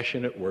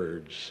compassionate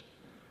words,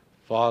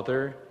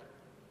 Father,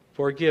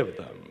 forgive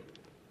them,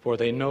 for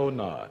they know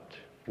not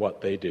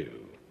what they do.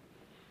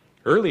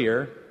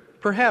 Earlier,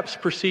 perhaps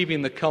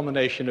perceiving the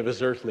culmination of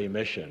his earthly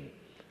mission,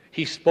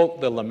 he spoke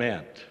the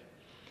lament,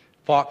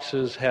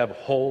 Foxes have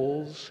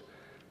holes,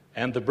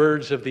 and the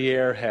birds of the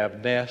air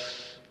have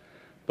nests,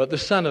 but the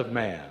Son of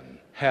Man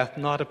hath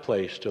not a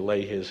place to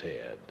lay his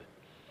head.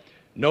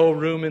 No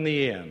room in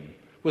the inn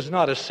was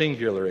not a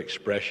singular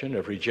expression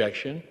of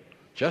rejection,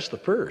 just the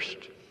first.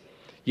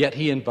 Yet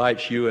he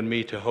invites you and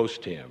me to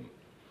host him.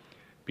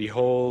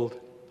 Behold,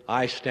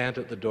 I stand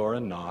at the door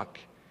and knock.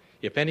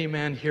 If any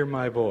man hear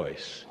my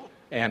voice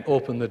and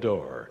open the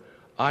door,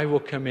 I will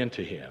come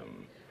into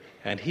him,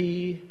 and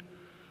he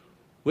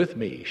with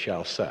me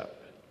shall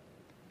sup.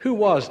 Who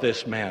was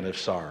this man of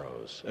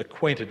sorrows,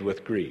 acquainted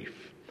with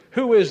grief?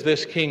 Who is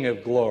this King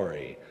of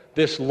glory,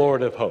 this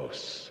Lord of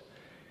hosts?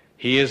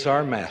 He is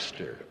our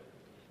Master.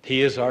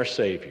 He is our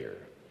Savior.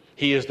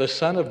 He is the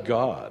Son of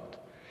God.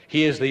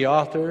 He is the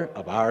author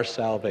of our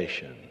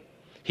salvation.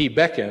 He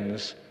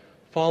beckons,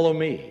 follow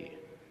me.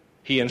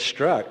 He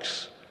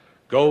instructs,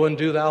 go and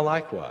do thou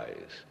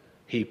likewise.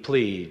 He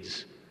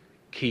pleads,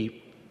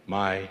 keep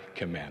my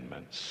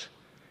commandments.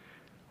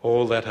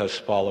 Oh, let us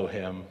follow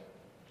him.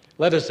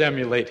 Let us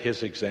emulate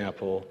his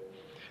example.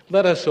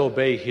 Let us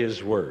obey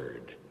his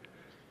word.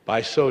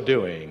 By so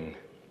doing,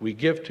 we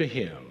give to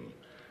him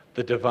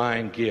the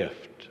divine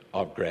gift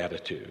of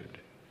gratitude.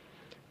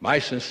 My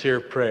sincere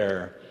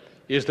prayer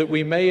is that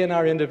we may in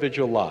our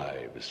individual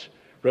lives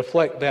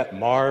reflect that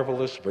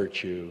marvelous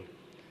virtue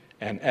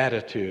and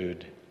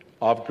attitude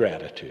of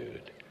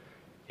gratitude.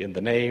 In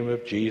the name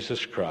of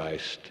Jesus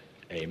Christ,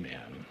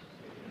 amen.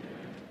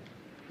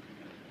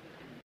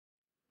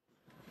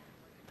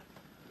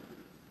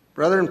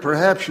 Brethren,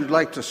 perhaps you'd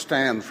like to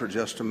stand for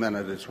just a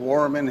minute. It's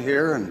warm in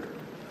here, and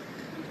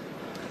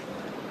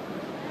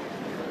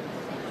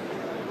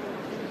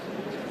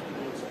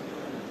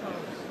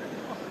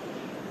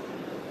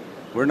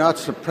we're not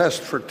so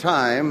pressed for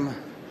time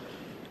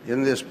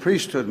in this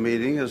priesthood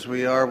meeting as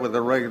we are with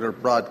a regular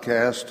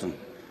broadcast. And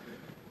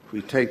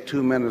we take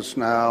 2 minutes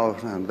now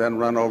and then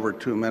run over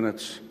 2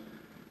 minutes,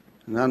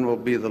 and then we'll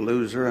be the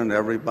loser, and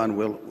everyone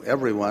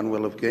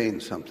will have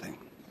gained something.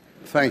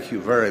 Thank you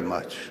very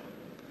much.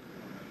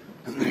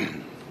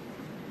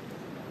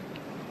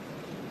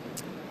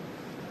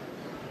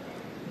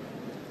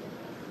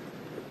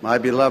 My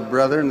beloved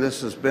brethren,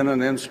 this has been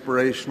an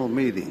inspirational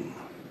meeting.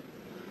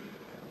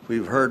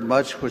 We've heard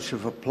much which,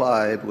 if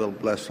applied, will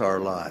bless our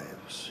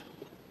lives.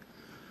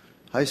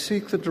 I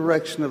seek the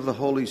direction of the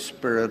Holy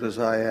Spirit as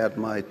I add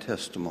my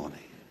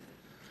testimony.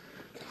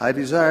 I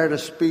desire to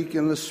speak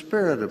in the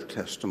spirit of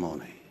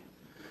testimony.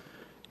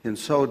 In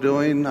so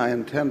doing, I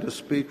intend to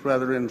speak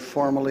rather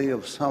informally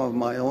of some of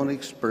my own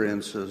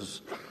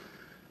experiences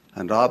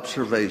and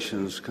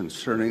observations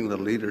concerning the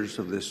leaders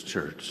of this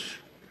church.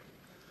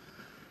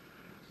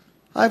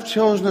 I've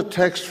chosen a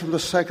text from the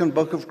second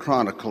book of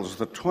Chronicles,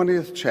 the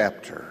 20th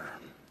chapter.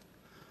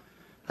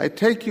 I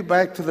take you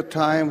back to the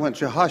time when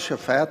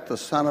Jehoshaphat, the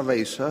son of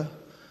Asa,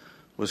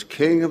 was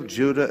king of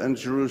Judah and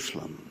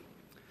Jerusalem.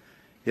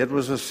 It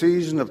was a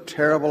season of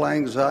terrible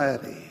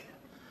anxiety.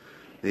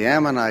 The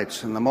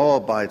Ammonites and the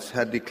Moabites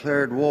had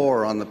declared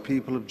war on the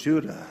people of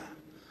Judah.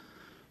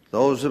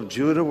 Those of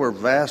Judah were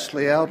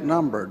vastly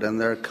outnumbered, and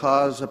their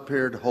cause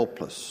appeared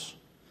hopeless.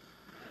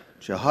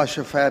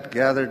 Jehoshaphat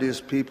gathered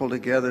his people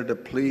together to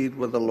plead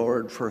with the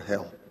Lord for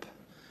help.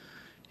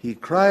 He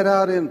cried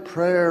out in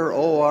prayer,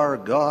 O our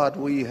God,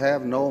 we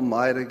have no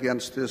might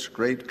against this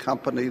great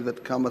company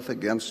that cometh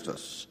against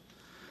us.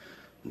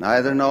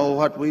 Neither know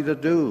what we to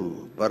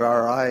do, but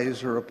our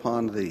eyes are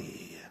upon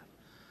thee.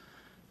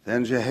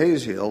 Then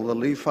Jehaziel, the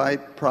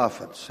Lephite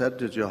prophet, said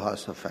to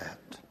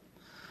Jehoshaphat,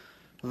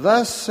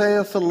 Thus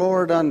saith the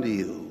Lord unto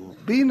you,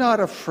 Be not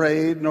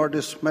afraid nor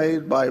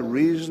dismayed by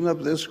reason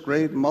of this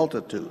great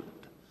multitude,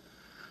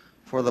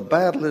 for the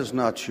battle is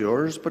not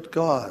yours, but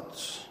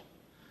God's.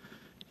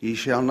 Ye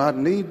shall not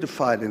need to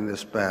fight in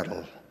this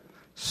battle.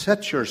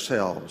 Set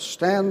yourselves,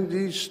 stand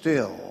ye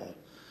still,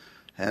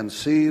 and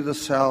see the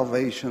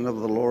salvation of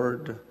the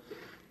Lord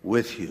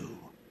with you.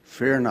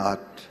 Fear not,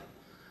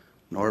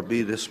 nor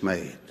be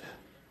dismayed.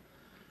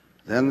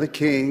 Then the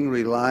king,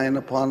 relying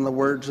upon the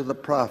words of the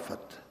prophet,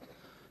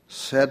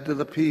 said to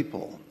the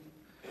people,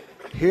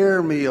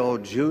 Hear me, O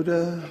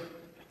Judah,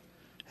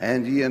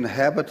 and ye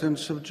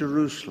inhabitants of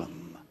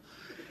Jerusalem.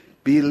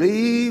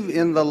 Believe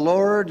in the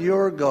Lord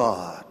your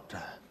God,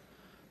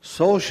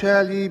 so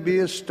shall ye be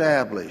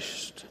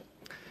established.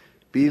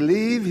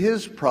 Believe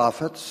his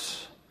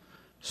prophets,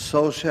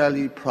 so shall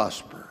ye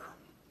prosper.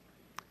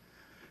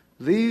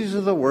 These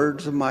are the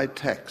words of my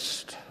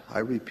text. I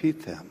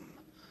repeat them.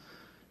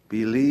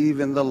 Believe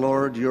in the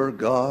Lord your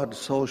God,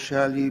 so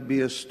shall ye be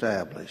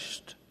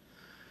established.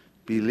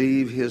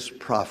 Believe his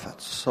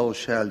prophets, so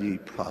shall ye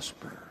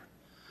prosper.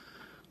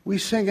 We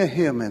sing a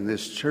hymn in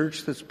this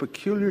church that's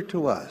peculiar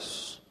to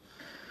us.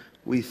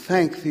 We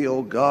thank thee,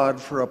 O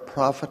God, for a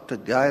prophet to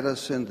guide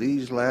us in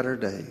these latter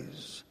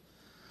days.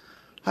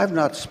 I've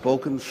not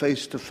spoken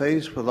face to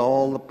face with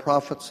all the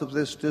prophets of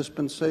this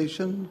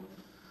dispensation.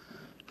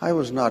 I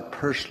was not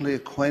personally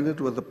acquainted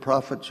with the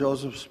prophet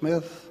Joseph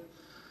Smith,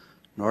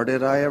 nor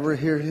did I ever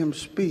hear him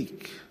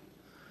speak.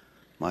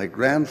 My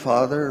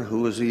grandfather,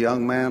 who as a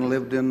young man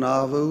lived in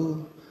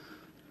Nauvoo,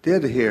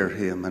 did hear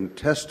him and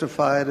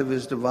testified of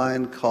his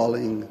divine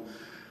calling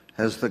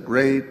as the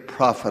great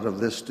prophet of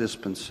this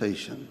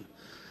dispensation.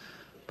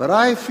 But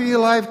I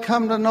feel I've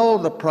come to know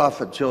the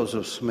prophet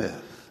Joseph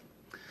Smith.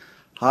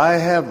 I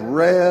have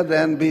read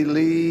and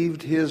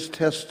believed his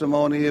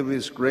testimony of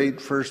his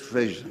great first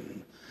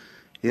vision,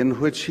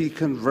 in which he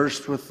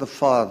conversed with the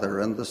Father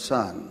and the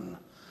Son.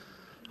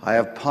 I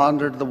have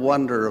pondered the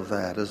wonder of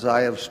that as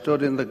I have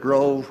stood in the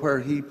grove where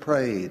he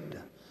prayed,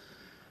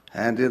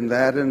 and in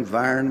that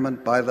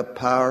environment, by the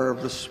power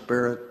of the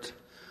Spirit,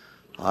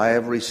 I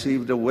have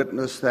received a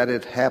witness that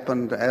it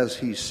happened as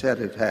he said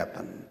it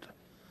happened.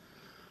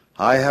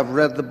 I have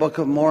read the Book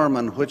of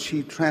Mormon, which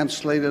he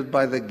translated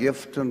by the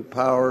gift and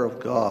power of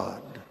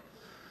God.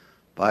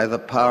 By the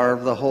power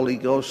of the Holy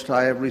Ghost,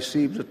 I have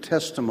received a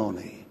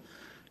testimony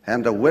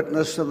and a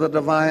witness of the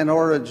divine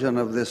origin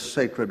of this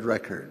sacred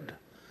record.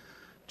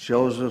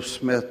 Joseph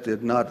Smith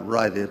did not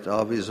write it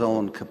of his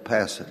own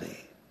capacity.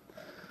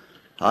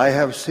 I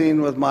have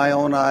seen with my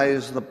own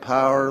eyes the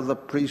power of the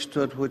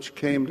priesthood which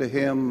came to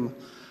him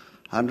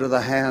under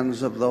the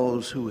hands of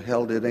those who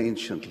held it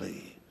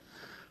anciently.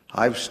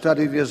 I've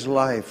studied his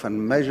life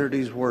and measured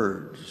his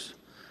words.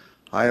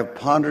 I have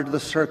pondered the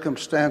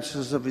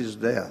circumstances of his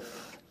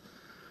death,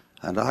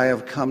 and I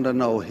have come to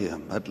know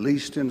him, at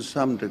least in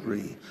some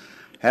degree,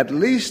 at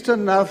least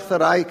enough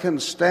that I can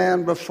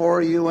stand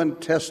before you and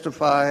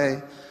testify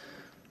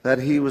that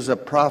he was a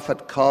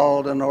prophet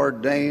called and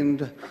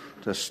ordained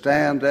to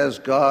stand as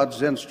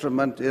God's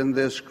instrument in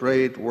this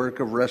great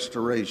work of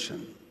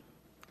restoration.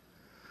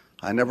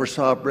 I never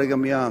saw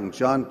Brigham Young,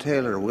 John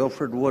Taylor,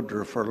 Wilford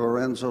Woodruff, or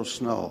Lorenzo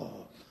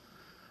Snow,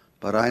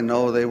 but I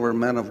know they were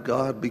men of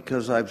God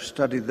because I've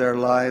studied their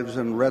lives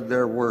and read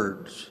their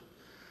words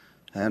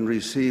and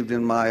received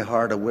in my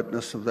heart a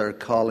witness of their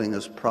calling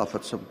as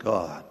prophets of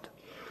God.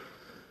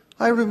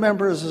 I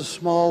remember as a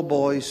small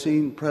boy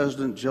seeing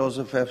President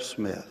Joseph F.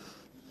 Smith.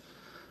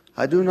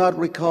 I do not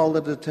recall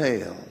the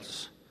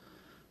details,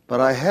 but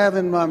I have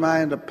in my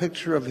mind a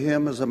picture of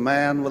him as a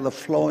man with a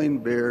flowing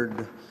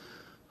beard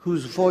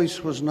whose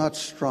voice was not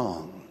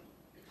strong.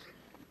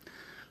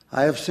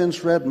 I have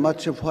since read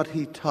much of what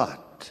he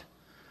taught,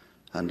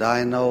 and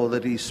I know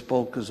that he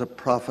spoke as a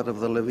prophet of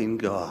the living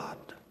God.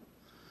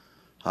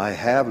 I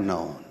have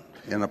known,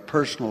 in a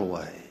personal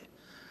way,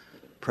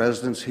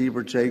 Presidents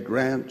Heber J.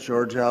 Grant,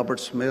 George Albert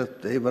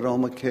Smith, David O.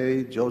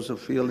 McKay,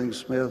 Joseph Fielding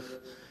Smith,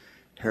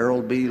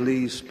 Harold B.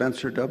 Lee,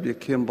 Spencer W.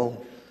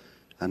 Kimball,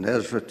 and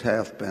Ezra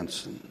Taft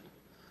Benson.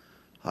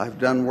 I've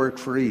done work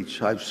for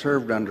each. I've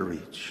served under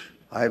each.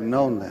 I've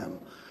known them.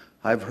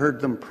 I've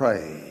heard them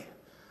pray.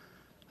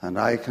 And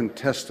I can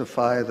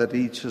testify that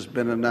each has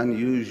been an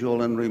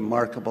unusual and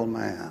remarkable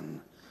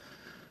man.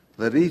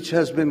 That each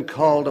has been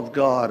called of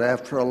God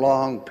after a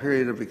long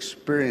period of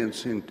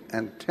experiencing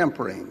and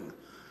tempering,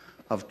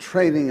 of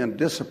training and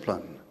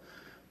discipline,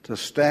 to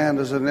stand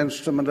as an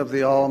instrument of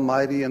the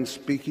Almighty and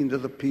speaking to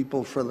the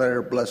people for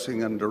their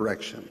blessing and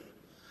direction.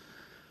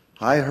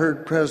 I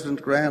heard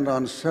President Grant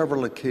on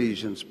several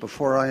occasions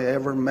before I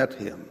ever met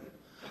him.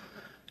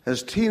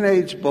 As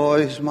teenage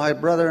boys, my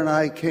brother and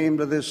I came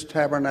to this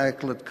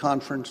tabernaclet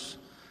conference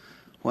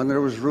when there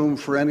was room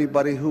for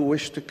anybody who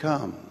wished to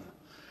come.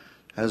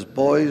 As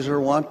boys are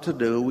wont to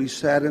do, we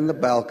sat in the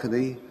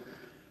balcony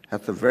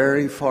at the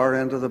very far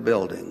end of the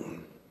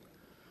building.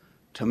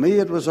 To me,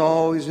 it was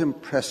always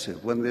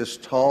impressive when this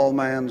tall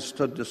man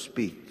stood to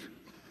speak.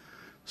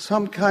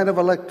 Some kind of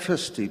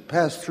electricity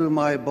passed through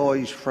my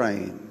boyish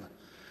frame.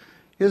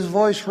 His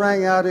voice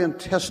rang out in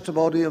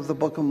testimony of the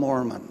Book of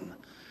Mormon,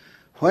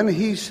 When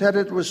he said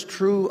it was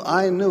true,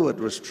 I knew it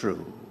was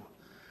true.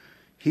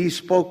 He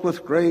spoke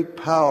with great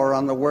power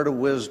on the word of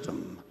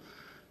wisdom,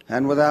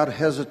 and without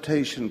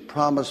hesitation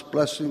promised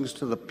blessings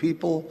to the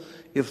people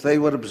if they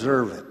would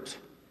observe it.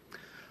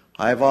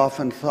 I've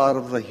often thought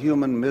of the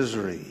human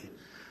misery,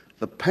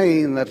 the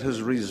pain that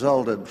has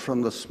resulted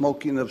from the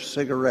smoking of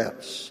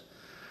cigarettes,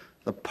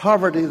 the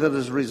poverty that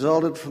has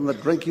resulted from the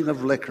drinking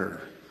of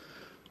liquor,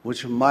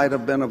 which might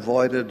have been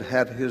avoided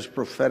had his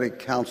prophetic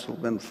counsel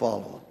been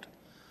followed.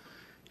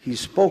 He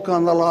spoke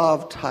on the law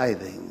of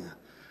tithing.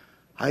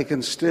 I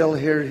can still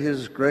hear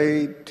his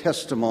great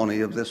testimony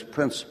of this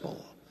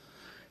principle.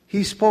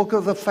 He spoke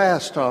of the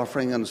fast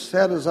offering and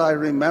said, as I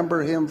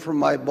remember him from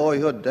my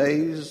boyhood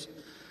days,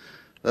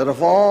 that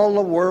if all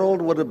the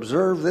world would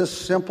observe this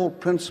simple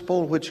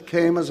principle which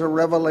came as a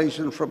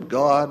revelation from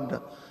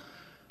God,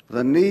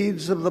 the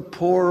needs of the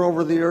poor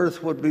over the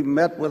earth would be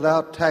met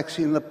without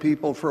taxing the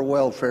people for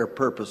welfare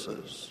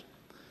purposes.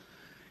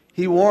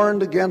 He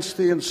warned against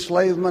the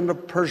enslavement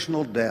of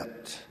personal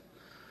debt.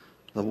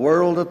 The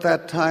world at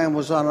that time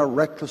was on a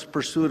reckless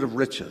pursuit of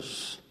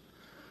riches.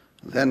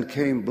 Then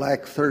came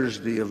Black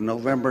Thursday of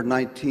November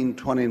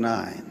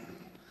 1929.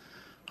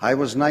 I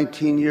was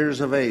 19 years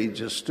of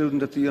age, a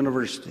student at the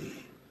university.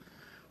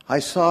 I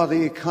saw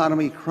the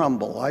economy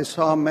crumble. I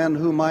saw men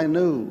whom I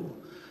knew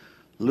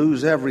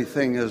lose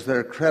everything as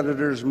their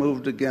creditors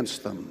moved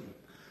against them.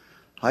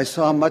 I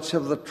saw much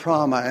of the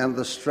trauma and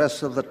the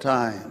stress of the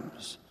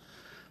times.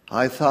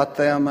 I thought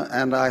then,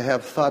 and I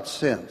have thought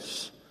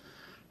since,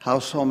 how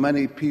so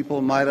many people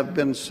might have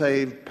been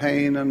saved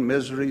pain and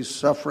misery,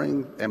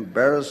 suffering,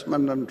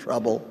 embarrassment, and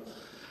trouble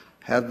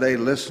had they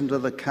listened to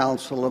the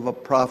counsel of a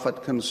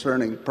prophet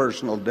concerning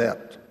personal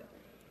debt.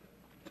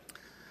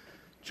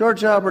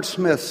 George Albert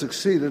Smith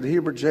succeeded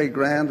Heber J.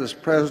 Grant as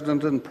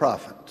president and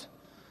prophet.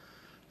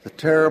 The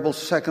terrible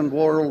Second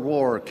World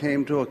War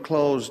came to a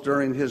close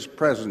during his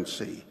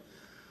presidency.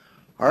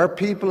 Our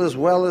people, as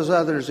well as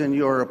others in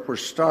Europe, were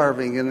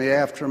starving in the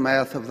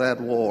aftermath of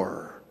that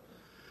war.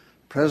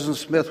 President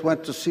Smith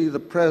went to see the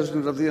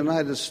President of the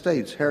United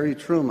States, Harry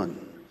Truman.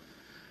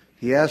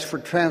 He asked for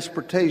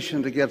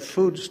transportation to get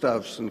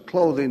foodstuffs and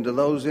clothing to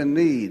those in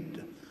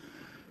need.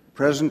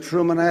 President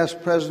Truman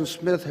asked President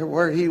Smith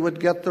where he would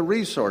get the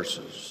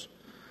resources.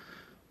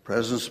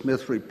 President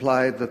Smith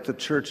replied that the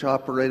church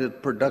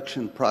operated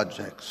production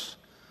projects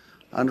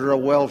under a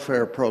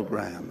welfare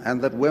program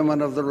and that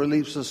women of the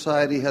Relief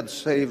Society had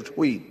saved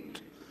wheat.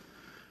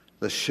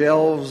 The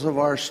shelves of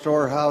our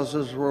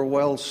storehouses were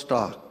well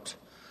stocked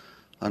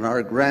and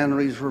our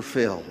granaries were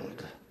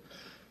filled.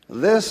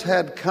 This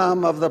had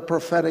come of the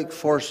prophetic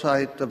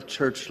foresight of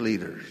church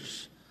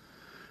leaders.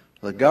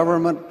 The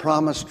government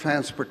promised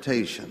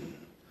transportation,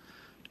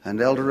 and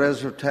Elder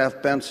Ezra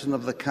Taft Benson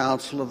of the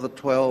Council of the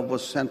 12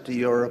 was sent to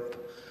Europe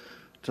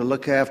to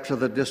look after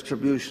the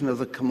distribution of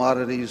the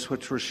commodities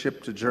which were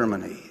shipped to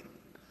Germany.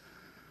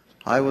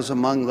 I was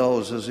among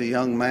those as a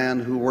young man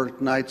who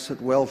worked nights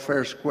at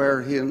Welfare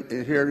Square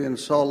here in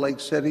Salt Lake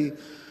City,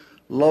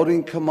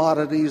 loading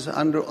commodities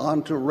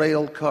onto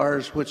rail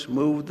cars which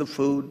moved the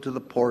food to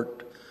the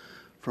port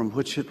from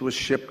which it was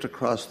shipped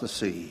across the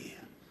sea.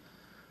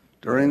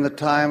 During the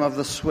time of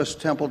the Swiss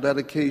temple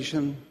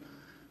dedication,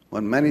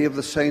 when many of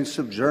the saints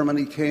of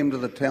Germany came to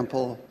the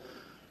temple,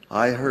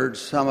 I heard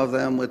some of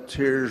them with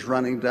tears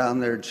running down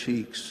their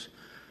cheeks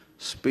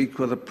speak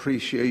with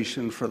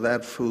appreciation for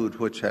that food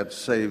which had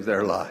saved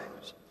their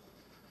lives.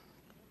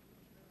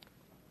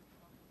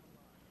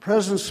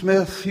 President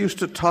Smith used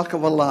to talk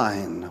of a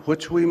line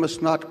which we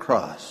must not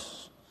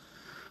cross.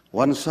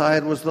 One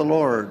side was the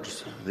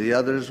Lord's, the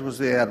others was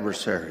the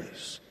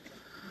adversaries.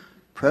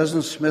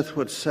 President Smith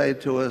would say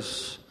to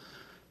us,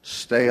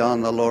 "Stay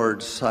on the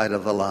Lord's side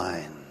of the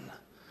line."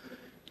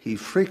 He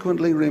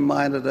frequently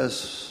reminded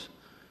us,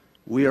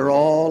 we are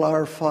all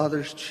our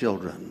Father's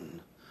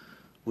children.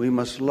 We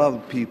must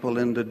love people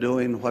into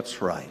doing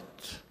what's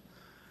right.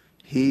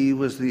 He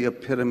was the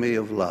epitome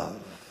of love.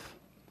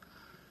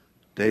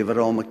 David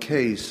O.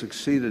 McKay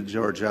succeeded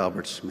George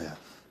Albert Smith.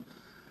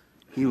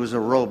 He was a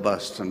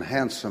robust and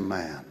handsome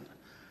man,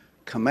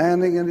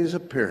 commanding in his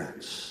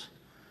appearance,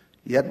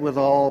 yet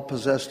withal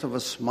possessed of a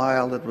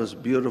smile that was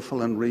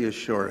beautiful and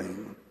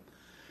reassuring.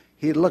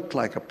 He looked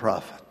like a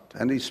prophet,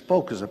 and he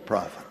spoke as a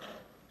prophet.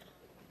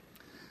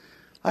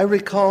 I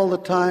recall the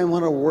time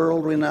when a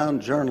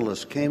world-renowned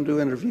journalist came to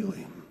interview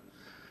him.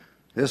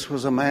 This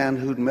was a man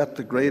who'd met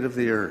the great of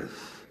the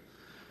earth.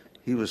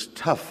 He was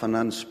tough and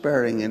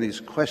unsparing in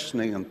his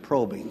questioning and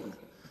probing.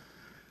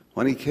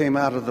 When he came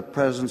out of the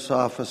president's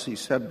office, he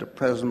said to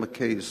President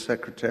McKay's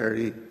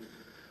secretary,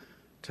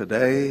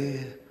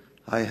 "Today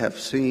I have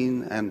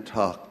seen and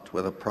talked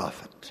with a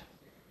prophet."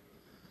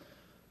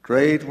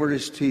 Great were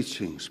his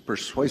teachings,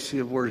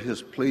 persuasive were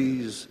his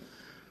pleas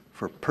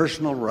for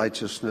personal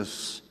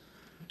righteousness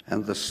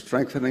and the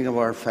strengthening of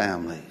our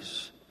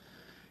families.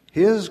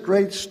 His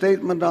great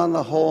statement on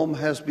the home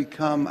has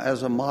become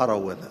as a motto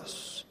with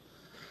us.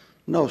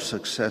 No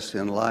success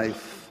in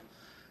life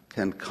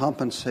can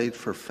compensate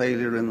for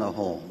failure in the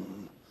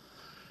home.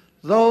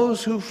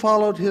 Those who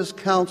followed his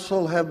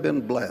counsel have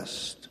been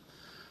blessed.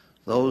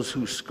 Those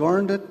who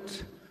scorned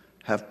it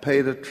have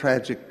paid a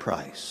tragic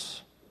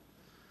price.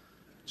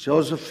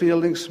 Joseph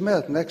Fielding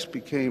Smith next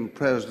became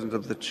president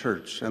of the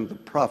church and the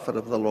prophet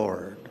of the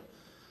Lord.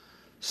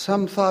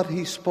 Some thought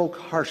he spoke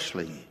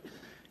harshly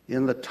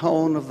in the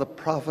tone of the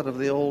prophet of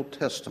the Old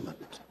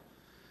Testament.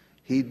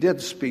 He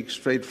did speak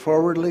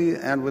straightforwardly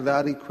and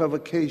without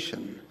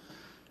equivocation.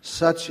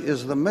 Such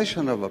is the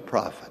mission of a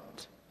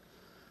prophet.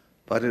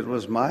 But it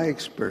was my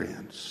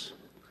experience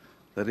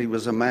that he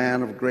was a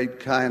man of great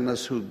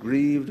kindness who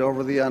grieved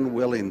over the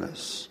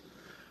unwillingness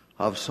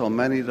of so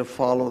many to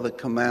follow the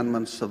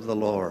commandments of the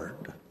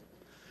Lord.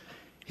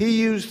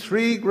 He used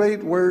three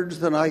great words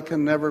that I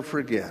can never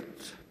forget: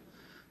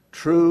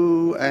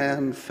 true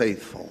and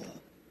faithful.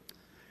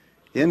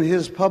 In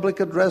his public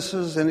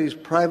addresses, in his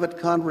private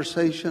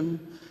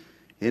conversation,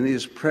 in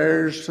his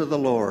prayers to the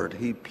Lord,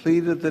 he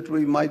pleaded that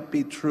we might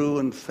be true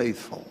and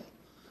faithful.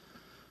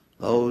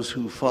 Those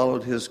who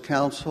followed his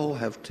counsel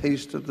have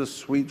tasted the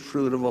sweet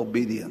fruit of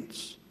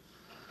obedience.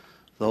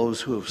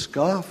 Those who have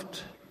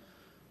scoffed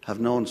have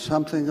known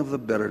something of the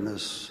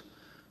bitterness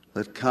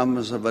that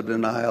comes of a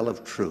denial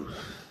of truth.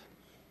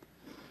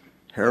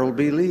 Harold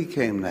B. Lee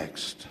came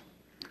next.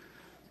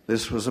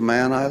 This was a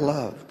man I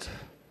loved.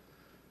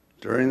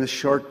 During the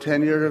short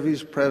tenure of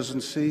his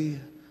presidency,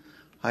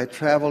 I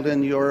traveled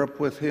in Europe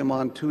with him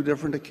on 2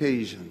 different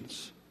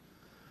occasions.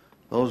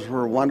 Those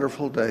were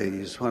wonderful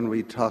days when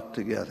we talked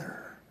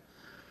together.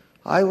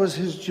 I was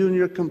his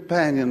junior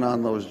companion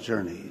on those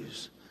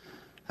journeys,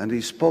 and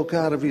he spoke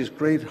out of his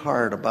great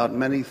heart about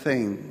many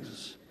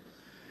things.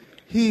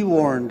 He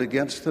warned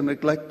against the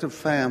neglect of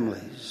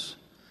families.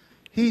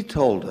 He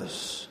told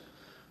us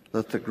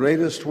that the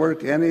greatest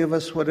work any of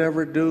us would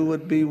ever do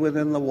would be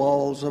within the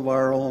walls of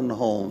our own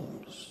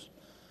homes.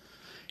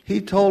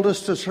 He told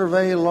us to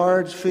survey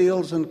large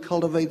fields and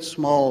cultivate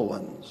small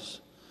ones.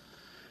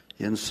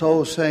 In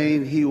so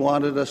saying, he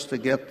wanted us to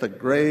get the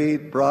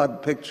great,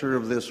 broad picture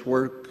of this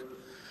work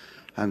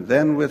and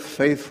then with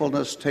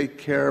faithfulness take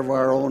care of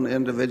our own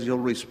individual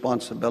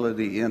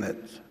responsibility in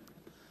it.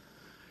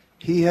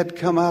 He had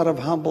come out of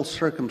humble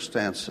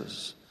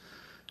circumstances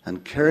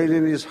and carried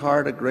in his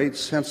heart a great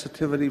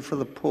sensitivity for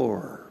the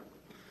poor.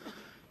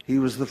 He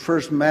was the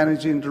first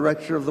managing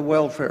director of the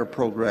welfare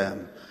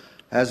program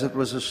as it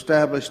was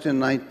established in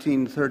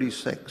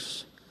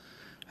 1936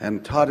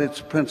 and taught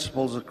its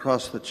principles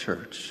across the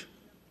church.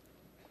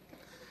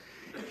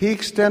 He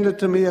extended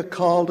to me a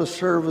call to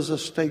serve as a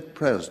stake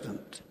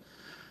president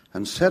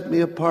and set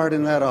me apart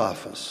in that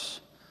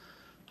office.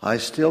 I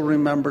still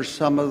remember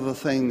some of the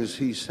things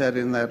he said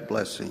in that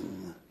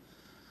blessing.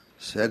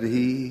 Said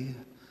he,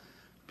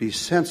 "Be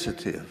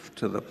sensitive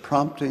to the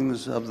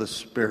promptings of the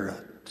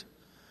Spirit.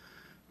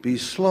 Be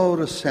slow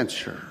to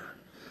censure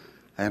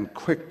and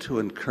quick to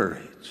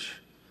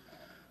encourage."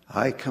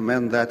 I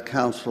commend that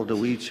counsel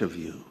to each of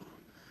you.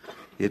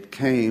 It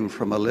came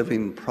from a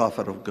living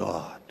prophet of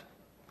God.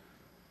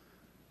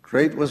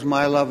 Great was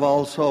my love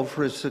also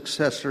for his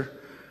successor,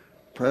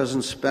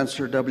 President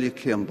Spencer W.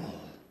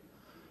 Kimball.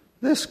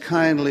 This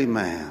kindly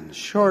man,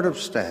 short of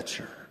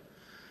stature,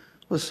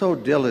 was so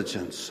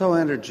diligent, so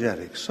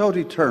energetic, so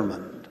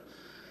determined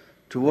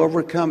to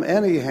overcome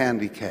any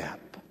handicap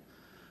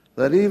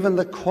that even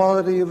the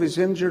quality of his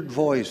injured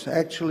voice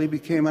actually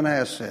became an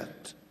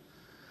asset.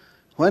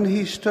 When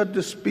he stood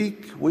to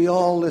speak, we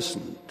all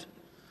listened.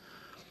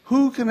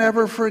 Who can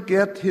ever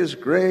forget his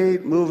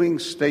great moving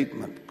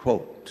statement,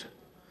 quote,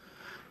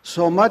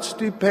 "So much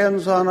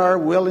depends on our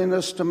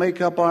willingness to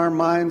make up our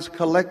minds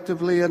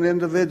collectively and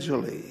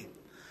individually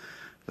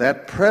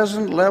that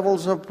present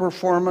levels of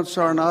performance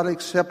are not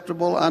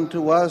acceptable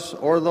unto us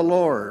or the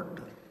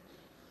Lord."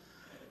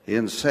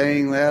 In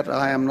saying that,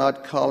 I am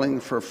not calling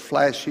for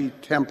flashy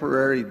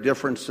temporary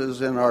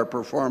differences in our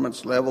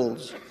performance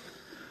levels,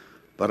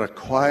 but a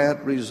quiet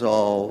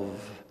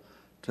resolve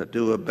to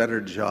do a better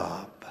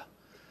job,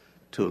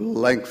 to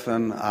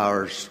lengthen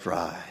our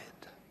stride.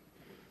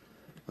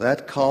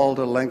 That call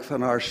to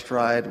lengthen our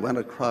stride went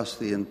across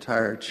the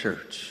entire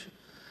church.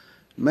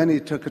 Many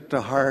took it to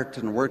heart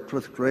and worked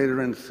with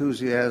greater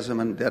enthusiasm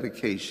and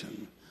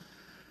dedication.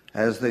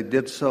 As they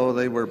did so,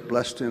 they were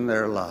blessed in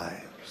their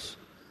lives.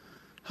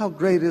 How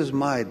great is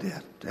my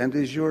debt, and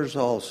is yours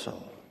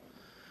also,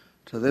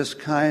 to this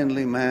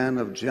kindly man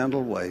of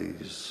gentle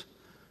ways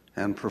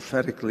and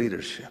prophetic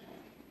leadership.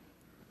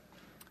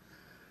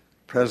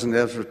 President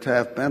Ezra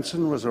Taft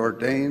Benson was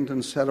ordained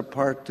and set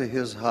apart to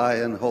his high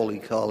and holy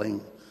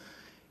calling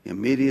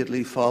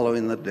immediately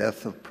following the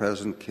death of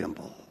President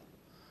Kimball.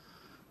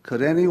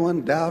 Could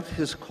anyone doubt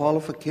his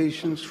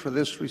qualifications for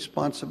this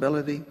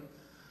responsibility?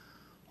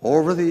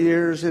 Over the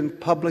years in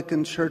public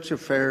and church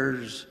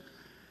affairs,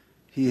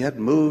 he had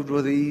moved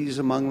with ease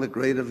among the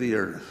great of the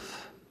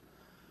earth.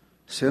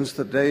 Since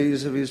the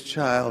days of his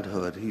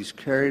childhood, he's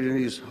carried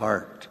in his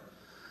heart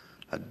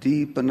a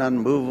deep and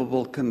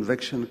unmovable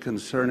conviction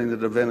concerning the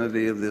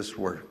divinity of this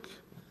work.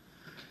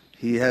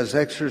 He has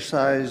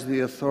exercised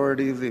the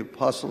authority of the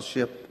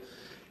apostleship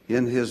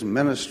in his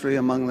ministry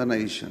among the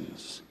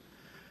nations.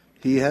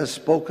 He has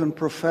spoken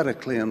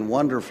prophetically and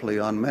wonderfully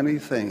on many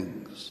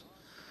things.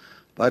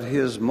 But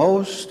his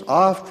most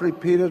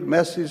oft-repeated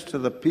message to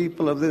the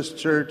people of this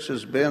church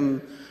has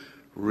been,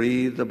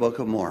 read the Book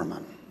of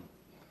Mormon.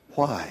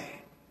 Why?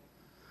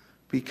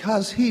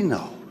 Because he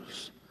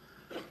knows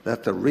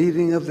that the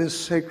reading of this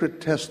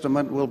sacred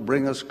testament will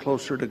bring us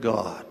closer to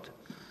God,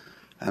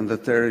 and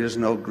that there is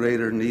no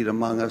greater need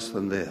among us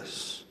than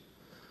this.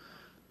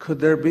 Could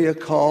there be a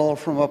call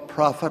from a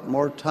prophet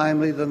more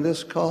timely than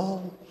this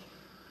call?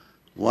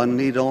 One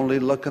need only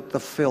look at the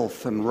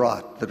filth and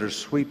rot that are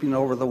sweeping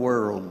over the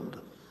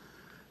world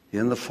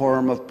in the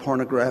form of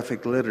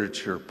pornographic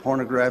literature,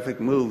 pornographic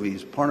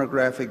movies,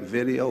 pornographic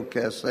video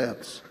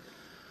cassettes,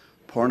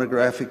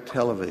 pornographic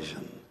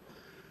television,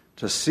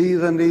 to see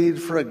the need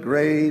for a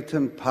great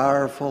and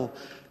powerful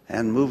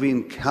and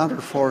moving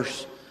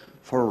counterforce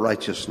for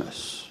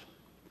righteousness.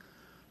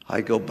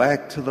 I go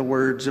back to the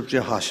words of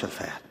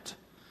Jehoshaphat.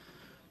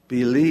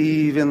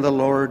 Believe in the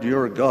Lord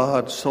your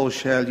God, so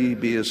shall ye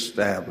be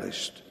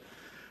established.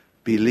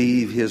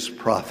 Believe his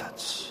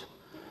prophets,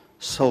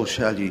 so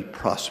shall ye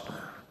prosper.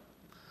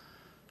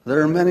 There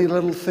are many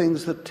little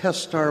things that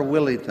test our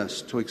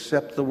willingness to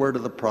accept the word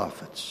of the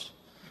prophets.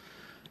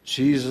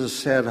 Jesus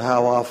said,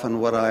 how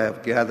often would I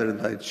have gathered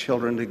thy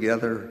children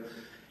together,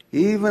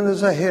 even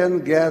as a hen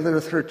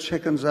gathereth her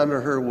chickens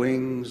under her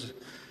wings,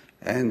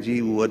 and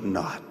ye would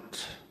not.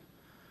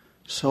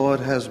 So it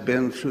has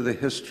been through the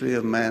history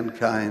of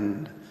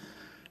mankind,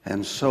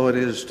 and so it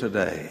is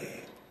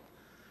today.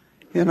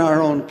 In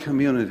our own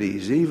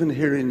communities, even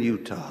here in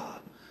Utah,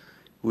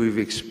 we've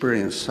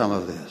experienced some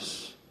of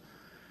this.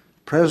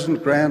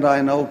 President Grant,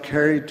 I know,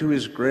 carried to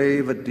his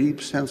grave a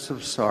deep sense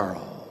of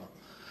sorrow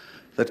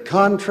that,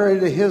 contrary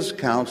to his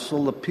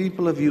counsel, the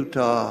people of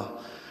Utah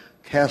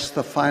cast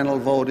the final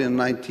vote in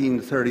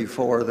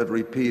 1934 that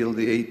repealed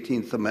the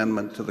 18th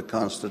Amendment to the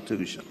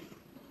Constitution.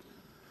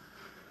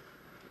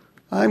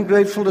 I'm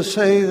grateful to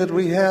say that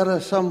we had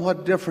a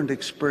somewhat different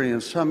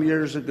experience some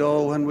years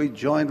ago when we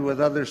joined with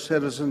other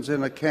citizens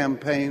in a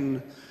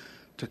campaign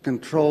to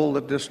control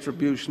the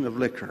distribution of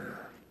liquor.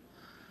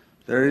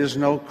 There is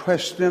no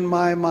question in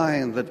my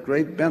mind that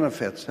great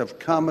benefits have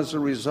come as a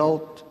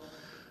result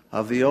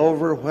of the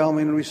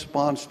overwhelming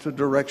response to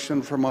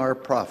direction from our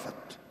prophet.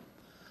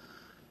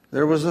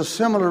 There was a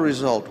similar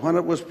result when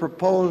it was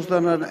proposed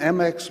that an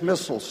MX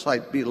missile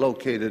site be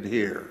located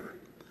here.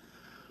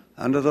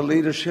 Under the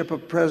leadership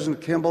of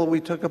President Kimball, we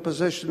took a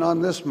position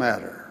on this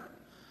matter.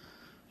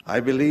 I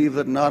believe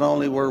that not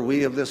only were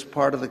we of this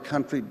part of the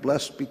country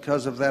blessed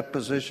because of that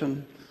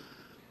position,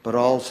 but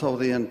also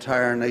the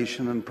entire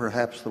nation and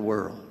perhaps the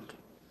world.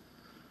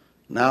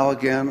 Now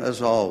again,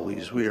 as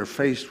always, we are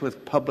faced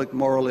with public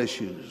moral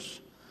issues,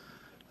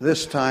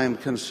 this time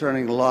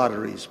concerning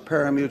lotteries,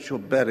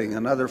 parimutuel betting,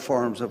 and other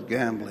forms of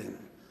gambling.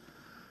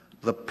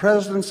 The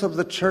presidents of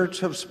the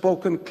church have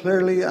spoken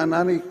clearly and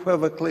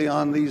unequivocally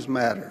on these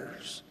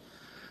matters.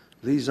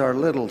 These are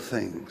little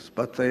things,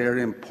 but they are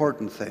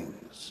important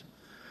things.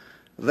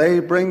 They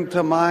bring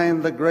to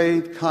mind the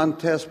great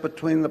contest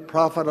between the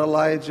prophet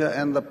Elijah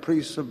and the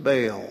priests of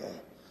Baal.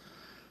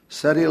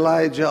 Said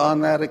Elijah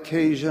on that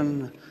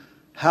occasion,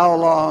 how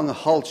long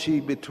halt ye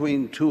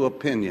between two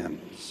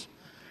opinions?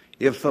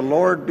 If the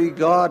Lord be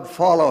God,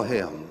 follow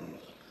him.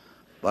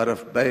 But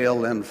if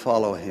Baal, then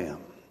follow him.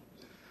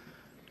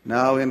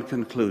 Now, in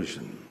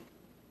conclusion,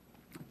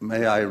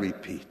 may I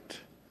repeat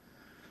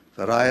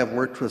that I have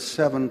worked with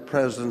 7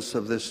 presidents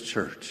of this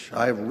church.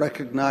 I have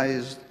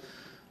recognized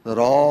that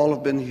all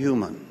have been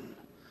human,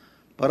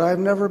 but I've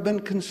never been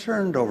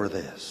concerned over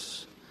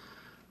this.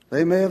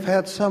 They may have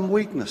had some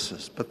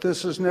weaknesses, but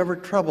this has never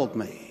troubled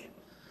me.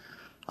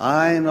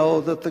 I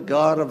know that the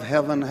God of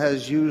heaven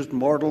has used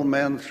mortal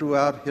men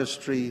throughout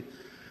history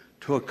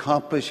to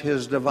accomplish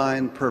his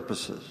divine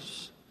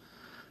purposes.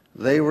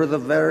 They were the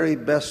very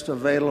best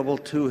available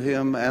to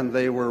him, and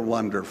they were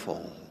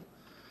wonderful.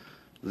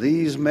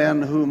 These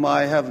men whom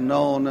I have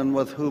known and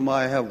with whom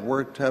I have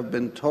worked have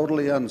been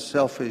totally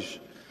unselfish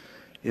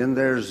in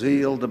their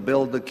zeal to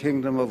build the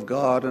kingdom of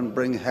God and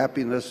bring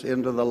happiness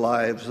into the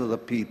lives of the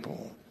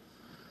people.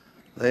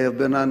 They have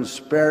been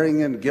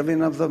unsparing in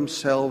giving of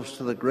themselves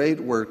to the great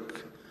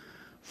work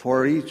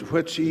for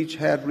which each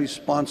had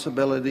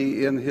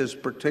responsibility in his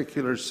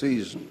particular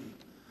season.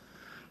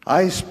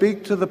 I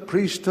speak to the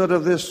priesthood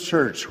of this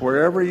church,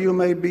 wherever you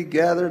may be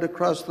gathered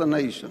across the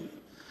nation,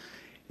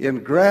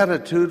 in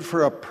gratitude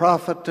for a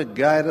prophet to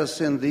guide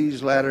us in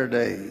these latter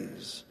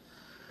days.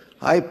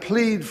 I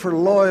plead for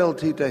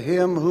loyalty to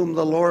him whom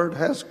the Lord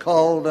has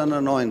called and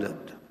anointed.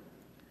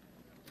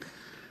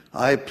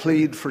 I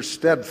plead for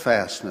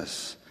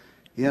steadfastness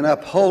in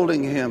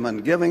upholding him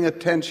and giving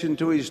attention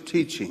to his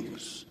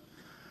teachings.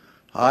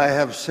 I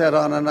have said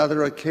on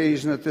another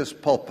occasion at this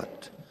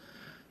pulpit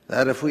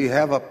that if we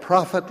have a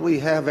prophet, we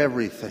have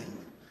everything.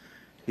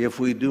 If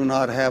we do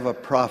not have a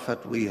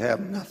prophet, we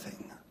have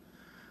nothing.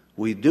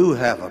 We do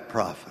have a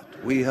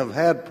prophet. We have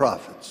had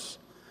prophets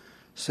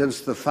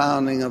since the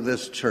founding of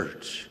this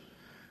church.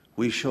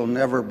 We shall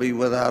never be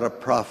without a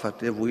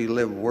prophet if we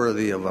live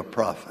worthy of a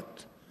prophet.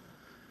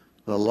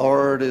 The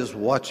Lord is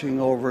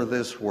watching over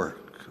this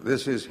work.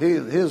 This is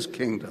His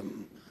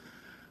kingdom.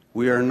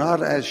 We are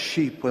not as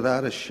sheep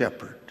without a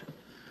shepherd.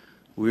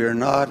 We are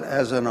not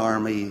as an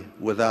army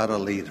without a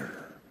leader.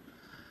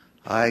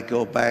 I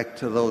go back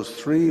to those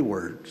three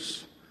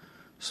words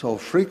so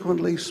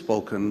frequently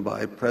spoken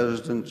by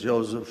President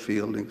Joseph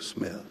Fielding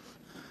Smith: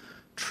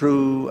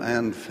 true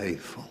and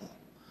faithful.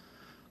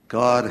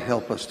 God,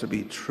 help us to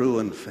be true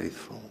and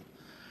faithful,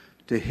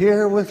 to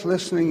hear with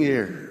listening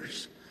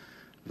ears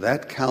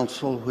that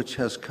counsel which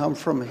has come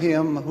from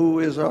Him who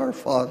is our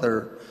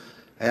Father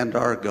and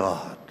our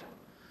God,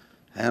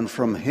 and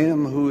from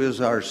Him who is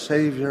our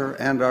Savior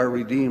and our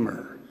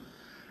Redeemer,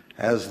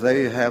 as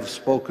they have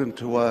spoken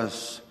to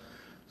us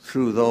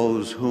through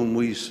those whom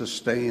we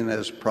sustain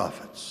as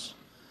prophets.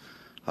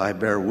 I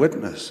bear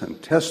witness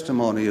and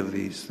testimony of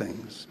these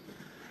things,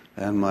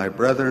 and my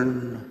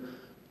brethren,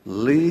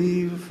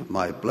 leave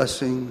my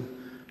blessing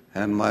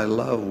and my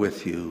love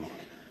with you.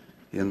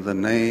 In the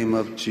name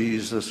of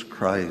Jesus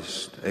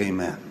Christ,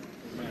 amen.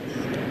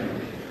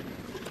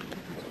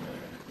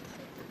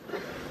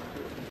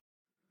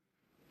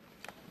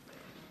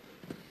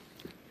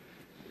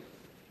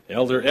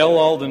 Elder L.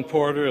 Alden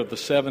Porter of the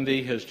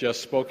 70 has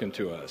just spoken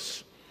to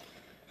us.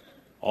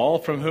 All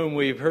from whom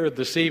we've heard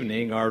this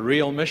evening are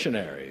real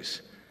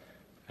missionaries,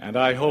 and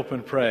I hope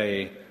and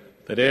pray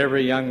that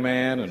every young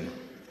man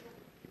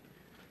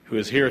who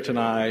is here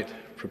tonight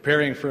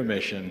preparing for a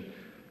mission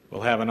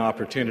will have an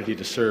opportunity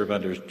to serve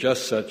under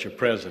just such a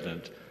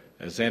president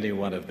as any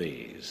one of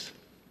these.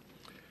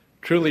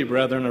 Truly,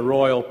 brethren, a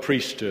royal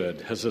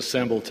priesthood has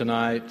assembled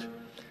tonight.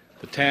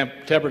 The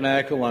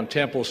tabernacle on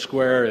Temple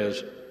Square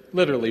is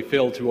literally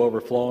filled to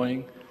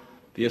overflowing.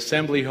 The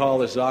assembly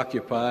hall is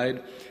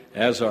occupied,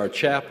 as are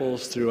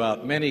chapels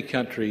throughout many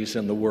countries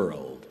in the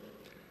world.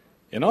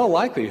 In all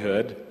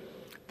likelihood,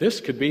 this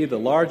could be the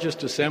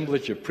largest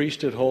assemblage of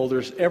priesthood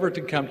holders ever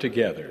to come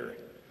together.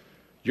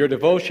 Your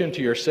devotion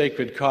to your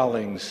sacred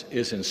callings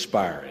is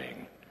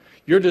inspiring.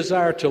 Your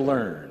desire to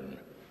learn,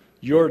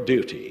 your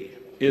duty,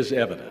 is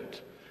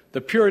evident.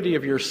 The purity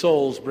of your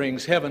souls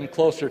brings heaven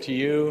closer to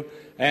you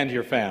and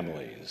your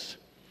families.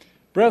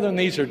 Brethren,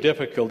 these are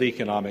difficult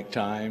economic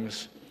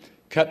times.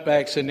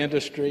 Cutbacks in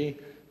industry,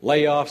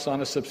 layoffs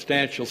on a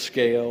substantial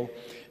scale,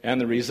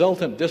 and the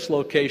resultant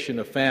dislocation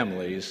of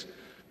families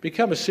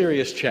become a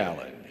serious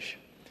challenge.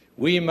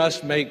 We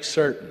must make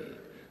certain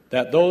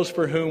that those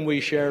for whom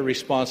we share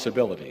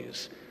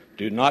responsibilities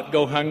do not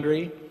go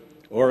hungry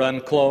or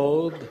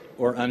unclothed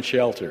or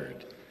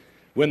unsheltered.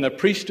 When the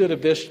priesthood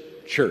of this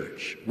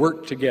church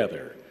work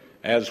together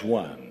as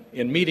one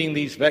in meeting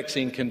these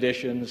vexing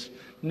conditions,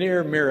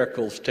 near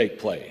miracles take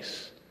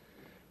place.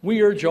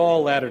 We urge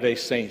all Latter-day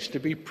Saints to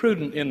be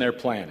prudent in their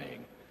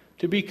planning,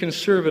 to be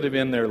conservative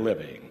in their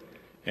living,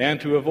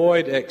 and to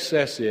avoid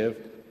excessive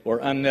or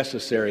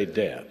unnecessary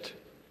debt.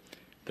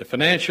 The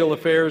financial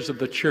affairs of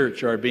the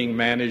church are being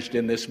managed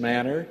in this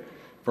manner,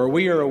 for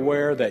we are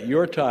aware that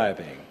your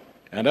tithing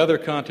and other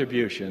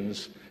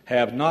contributions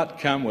have not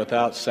come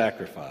without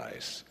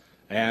sacrifice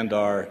and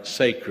are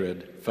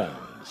sacred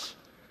funds.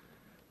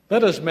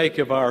 Let us make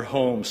of our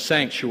homes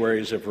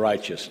sanctuaries of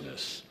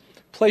righteousness,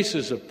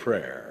 places of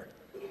prayer,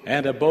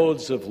 and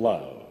abodes of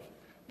love,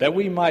 that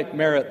we might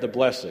merit the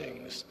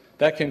blessings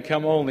that can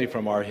come only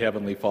from our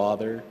Heavenly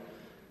Father.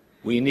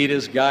 We need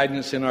His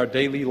guidance in our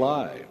daily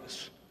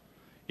lives.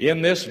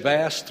 In this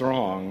vast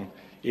throng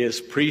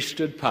is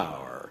priesthood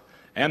power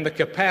and the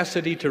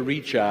capacity to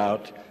reach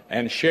out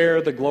and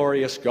share the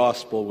glorious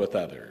gospel with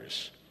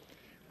others.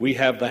 We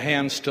have the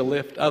hands to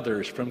lift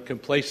others from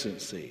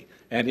complacency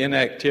and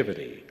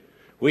inactivity.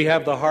 We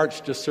have the hearts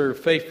to serve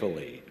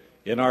faithfully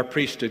in our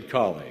priesthood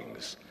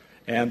callings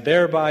and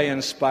thereby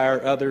inspire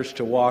others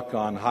to walk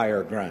on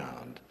higher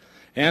ground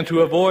and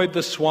to avoid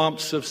the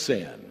swamps of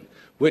sin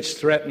which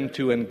threaten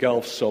to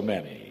engulf so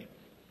many.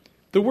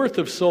 The worth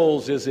of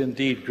souls is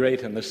indeed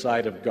great in the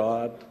sight of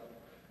God.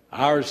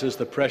 Ours is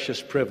the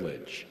precious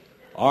privilege,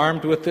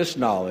 armed with this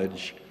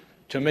knowledge,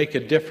 to make a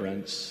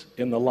difference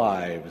in the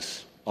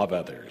lives of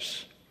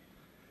others.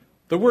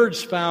 The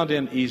words found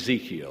in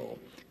Ezekiel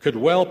could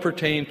well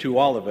pertain to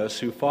all of us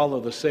who follow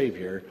the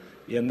Savior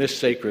in this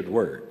sacred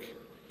work.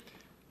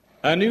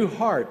 A new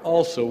heart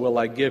also will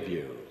I give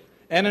you,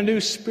 and a new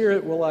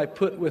spirit will I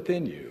put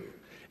within you.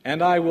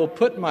 And I will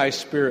put my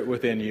spirit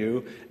within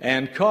you,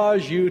 and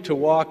cause you to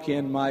walk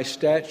in my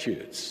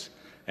statutes.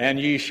 And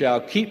ye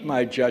shall keep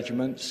my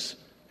judgments,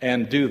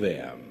 and do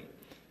them.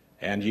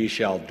 And ye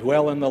shall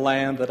dwell in the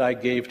land that I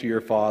gave to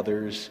your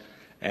fathers,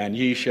 and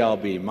ye shall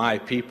be my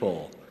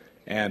people,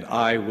 and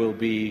I will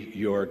be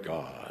your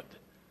God.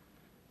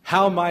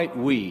 How might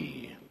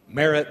we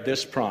merit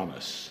this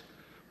promise?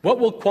 What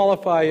will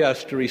qualify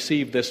us to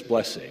receive this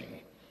blessing?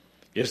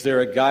 Is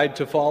there a guide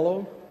to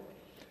follow?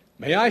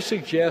 May I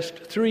suggest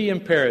 3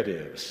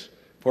 imperatives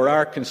for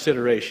our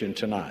consideration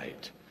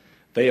tonight.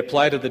 They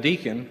apply to the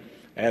deacon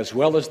as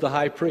well as the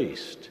high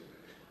priest.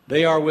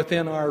 They are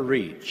within our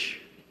reach.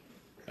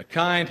 A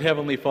kind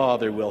Heavenly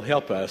Father will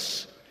help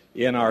us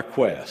in our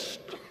quest.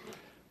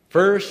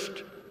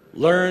 First,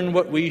 learn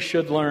what we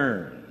should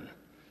learn.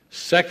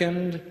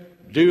 Second,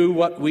 do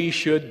what we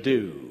should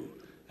do.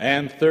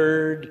 And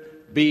third,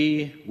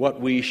 be what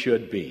we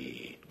should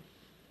be.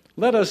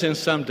 Let us in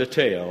some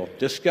detail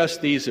discuss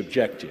these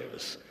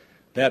objectives,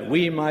 that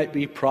we might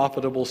be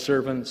profitable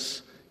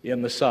servants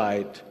in the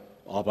sight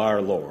of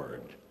our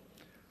Lord.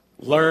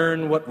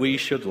 Learn what we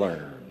should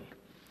learn.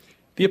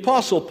 The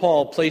Apostle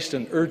Paul placed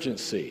an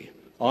urgency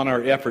on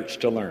our efforts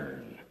to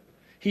learn.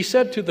 He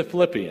said to the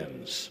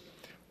Philippians,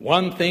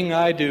 "One thing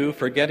I do,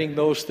 forgetting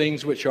those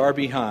things which are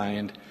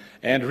behind,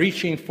 and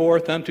reaching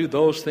forth unto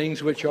those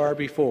things which are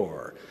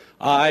before,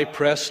 I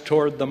press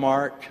toward the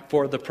mark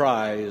for the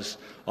prize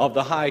of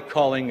the high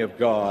calling of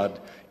God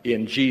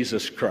in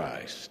Jesus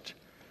Christ."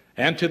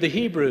 And to the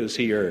Hebrews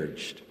he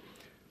urged,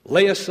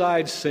 "Lay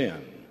aside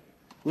sin.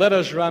 Let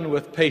us run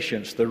with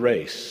patience the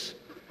race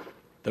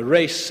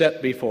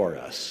set before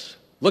us,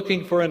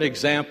 looking for an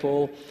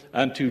example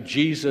unto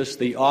Jesus,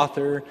 the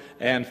author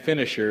and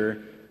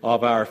finisher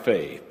of our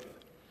faith."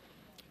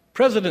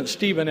 President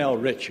Stephen L.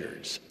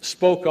 Richards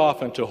spoke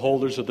often to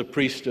holders of the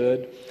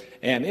priesthood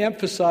and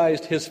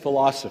emphasized his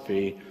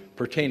philosophy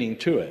pertaining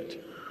to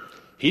it.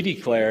 He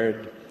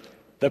declared,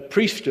 "The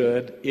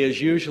priesthood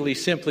is usually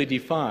simply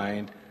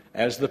defined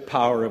as the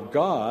power of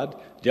God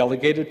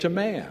delegated to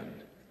man."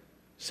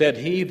 Said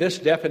he, "This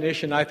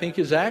definition I think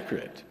is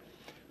accurate,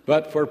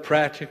 but for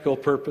practical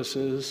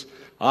purposes,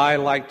 I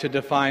like to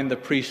define the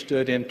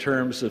priesthood in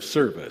terms of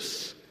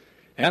service,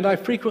 and I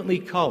frequently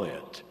call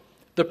it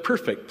the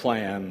perfect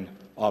plan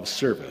of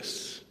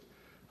service.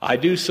 I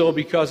do so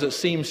because it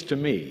seems to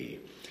me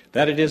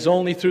that it is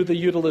only through the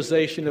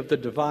utilization of the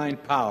divine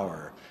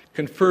power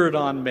conferred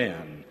on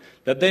men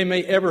that they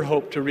may ever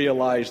hope to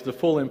realize the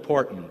full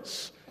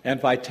importance and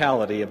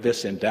vitality of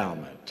this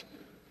endowment.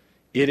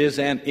 It is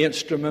an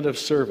instrument of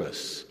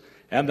service,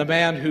 and the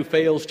man who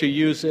fails to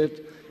use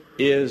it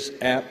is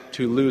apt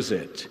to lose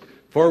it.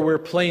 For we're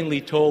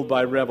plainly told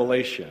by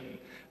Revelation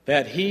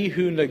that he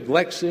who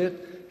neglects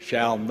it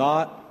shall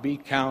not be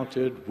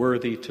counted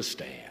worthy to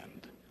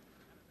stand.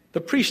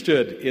 The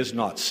priesthood is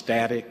not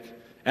static,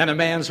 and a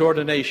man's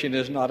ordination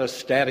is not a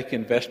static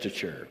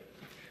investiture.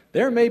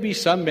 There may be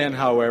some men,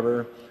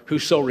 however, who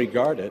so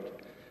regard it,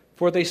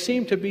 for they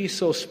seem to be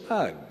so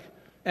smug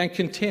and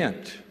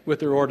content with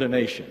their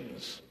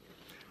ordinations.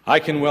 I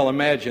can well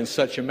imagine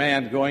such a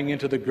man going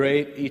into the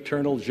great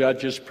eternal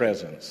judge's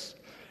presence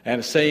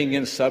and saying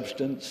in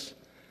substance,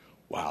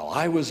 "While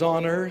I was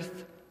on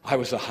earth, I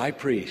was a high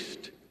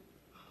priest.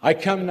 I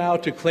come now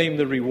to claim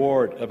the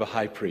reward of a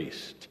high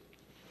priest."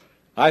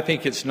 I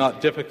think it's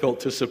not difficult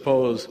to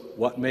suppose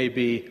what may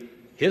be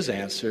his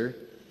answer.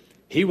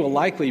 He will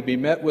likely be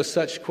met with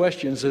such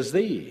questions as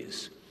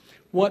these.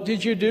 What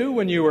did you do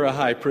when you were a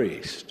high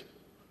priest?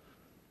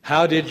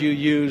 How did you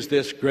use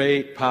this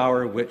great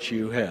power which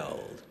you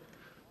held?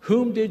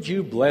 Whom did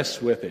you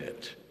bless with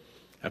it?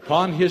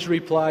 Upon his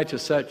reply to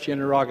such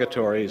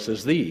interrogatories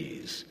as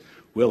these,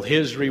 will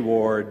his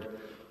reward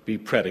be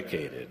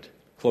predicated?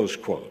 Close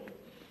quote.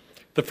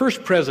 The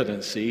first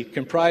presidency,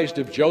 comprised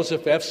of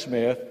Joseph F.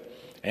 Smith,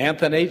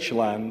 Anthony H.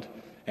 Lund,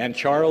 and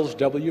Charles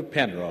W.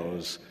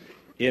 Penrose,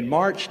 in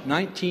March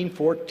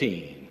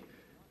 1914,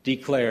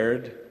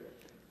 declared,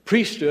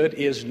 "Priesthood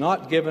is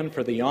not given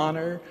for the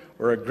honor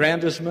or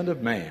aggrandizement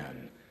of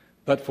man,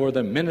 but for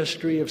the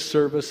ministry of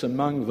service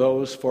among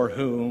those for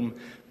whom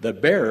the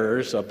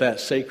bearers of that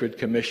sacred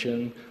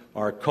commission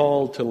are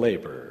called to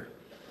labor.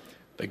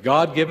 The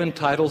God-given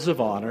titles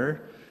of honor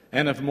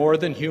and of more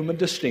than human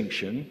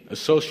distinction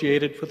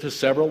associated with the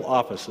several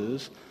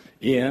offices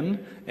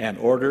in and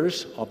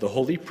orders of the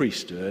holy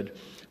priesthood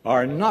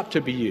are not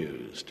to be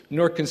used,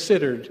 nor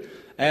considered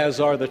as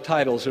are the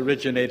titles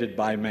originated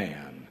by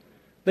man.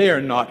 They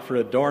are not for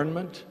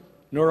adornment,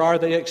 nor are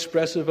they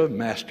expressive of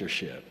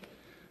mastership,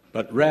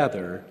 but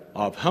rather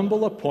of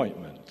humble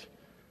appointment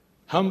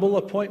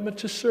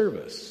to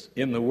service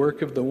in the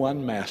work of the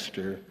one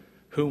master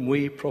whom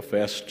we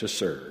profess to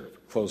serve."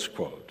 Close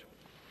quote.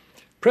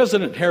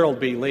 President Harold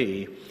B.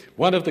 Lee,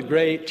 one of the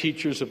great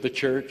teachers of the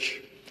church,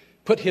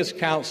 put his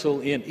counsel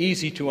in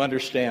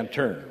easy-to-understand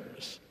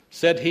terms.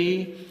 Said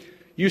he,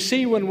 "You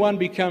see, when one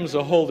becomes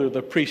a holder of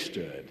the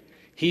priesthood,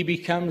 he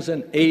becomes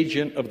an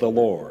agent of the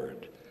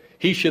Lord.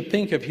 He should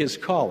think of his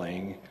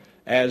calling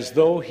as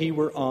though he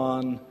were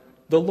on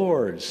the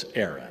Lord's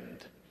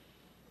errand."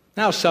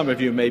 Now, some of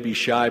you may be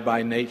shy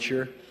by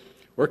nature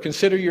or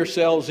consider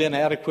yourselves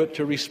inadequate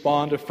to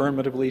respond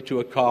affirmatively to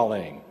a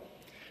calling.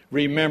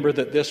 Remember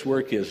that this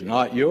work is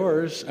not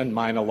yours and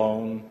mine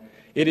alone.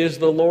 It is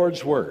the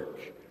Lord's work.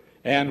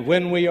 And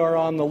when we are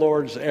on the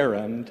Lord's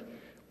errand,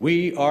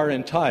 we are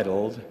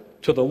entitled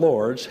to the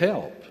Lord's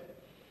help.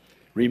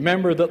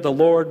 Remember that the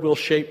Lord will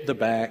shape the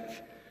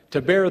back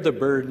to bear the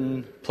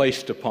burden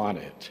placed upon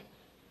it.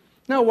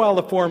 Now, while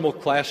the formal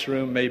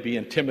classroom may be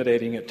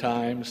intimidating at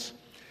times,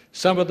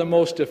 some of the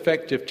most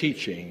effective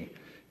teaching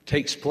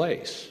takes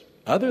place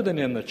other than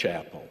in the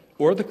chapel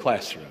or the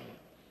classroom.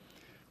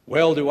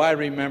 Well, do I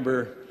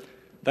remember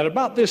that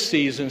about this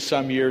season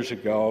some years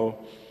ago,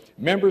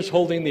 members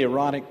holding the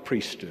Aaronic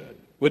priesthood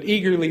would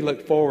eagerly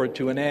look forward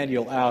to an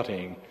annual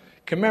outing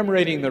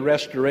commemorating the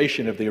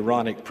restoration of the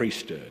Aaronic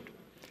priesthood.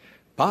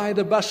 By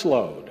the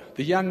busload,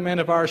 the young men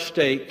of our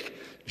stake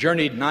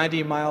journeyed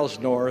 90 miles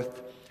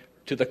north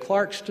to the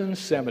Clarkston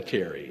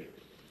Cemetery,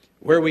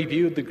 where we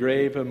viewed the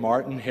grave of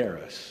Martin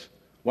Harris,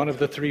 one of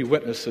the three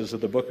witnesses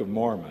of the Book of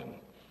Mormon.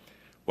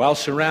 While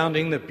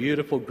surrounding the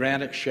beautiful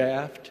granite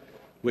shaft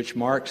which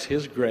marks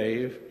his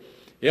grave,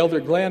 Elder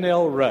Glenn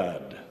L.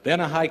 Rudd, then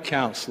a high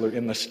counselor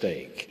in the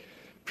stake,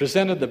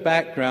 presented the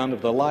background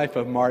of the life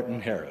of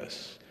Martin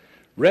Harris,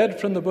 read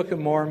from the Book of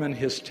Mormon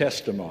his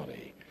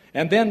testimony,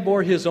 and then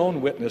bore his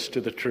own witness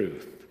to the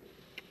truth.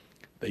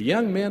 The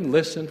young men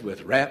listened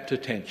with rapt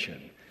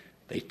attention.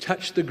 They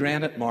touched the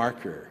granite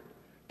marker.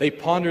 They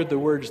pondered the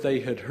words they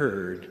had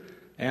heard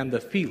and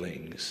the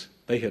feelings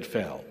they had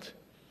felt.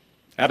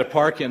 At a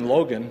park in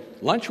Logan,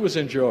 lunch was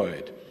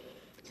enjoyed,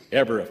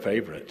 ever a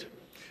favorite.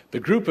 The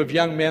group of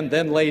young men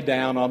then lay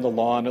down on the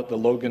lawn at the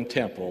Logan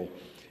Temple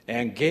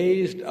and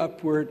gazed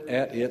upward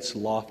at its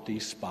lofty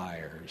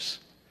spires.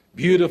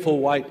 Beautiful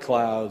white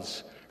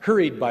clouds,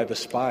 hurried by the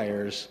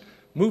spires,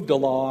 moved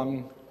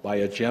along by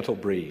a gentle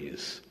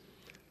breeze.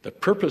 The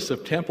purpose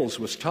of temples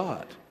was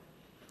taught.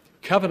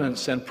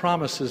 Covenants and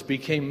promises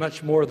became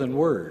much more than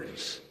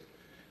words.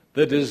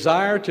 The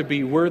desire to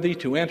be worthy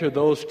to enter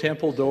those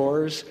temple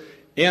doors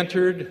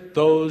entered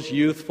those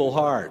youthful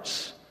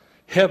hearts.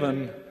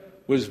 Heaven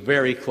was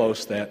very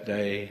close that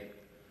day.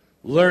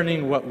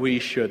 Learning what we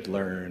should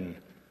learn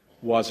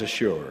was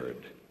assured.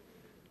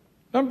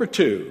 Number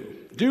 2,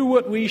 do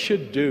what we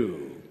should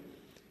do.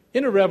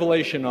 In a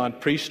revelation on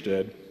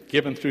priesthood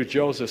given through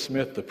Joseph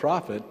Smith the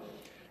prophet,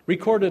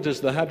 recorded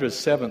as the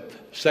 107th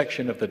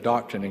section of the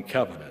Doctrine and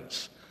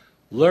Covenants,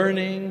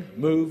 learning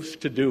moves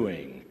to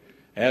doing,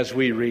 as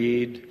we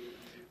read,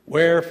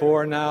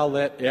 "Wherefore now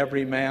let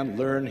every man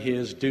learn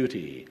his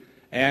duty,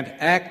 and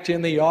act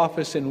in the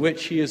office in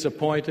which he is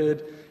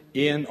appointed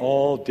in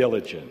all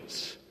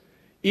diligence."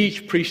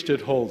 Each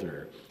priesthood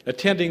holder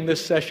attending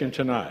this session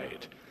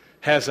tonight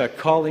has a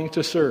calling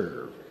to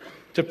serve,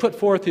 to put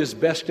forth his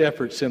best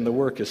efforts in the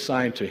work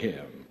assigned to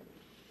him.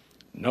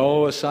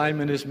 No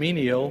assignment is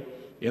menial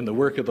in the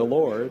work of the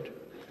Lord,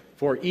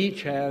 for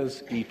each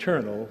has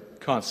eternal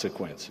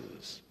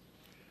consequences.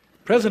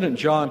 President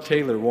John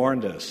Taylor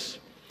warned us,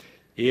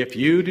 "If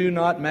you do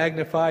not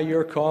magnify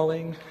your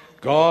calling,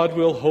 God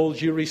will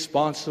hold you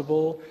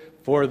responsible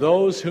for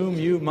those whom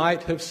you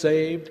might have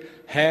saved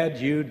had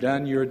you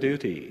done your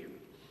duty."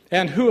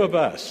 And who of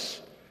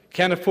us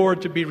can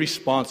afford to be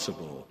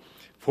responsible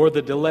for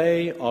the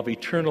delay of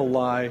eternal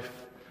life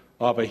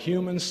of a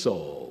human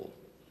soul?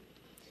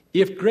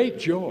 If great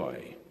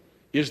joy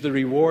is the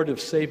reward of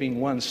saving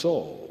one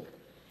soul,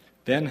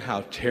 then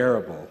how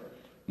terrible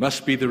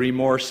must be the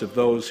remorse of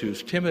those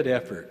whose timid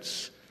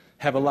efforts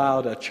have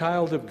allowed a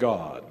child of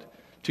God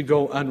to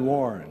go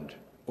unwarned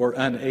or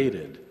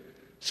unaided,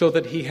 so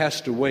that he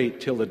has to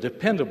wait till a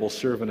dependable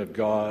servant of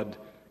God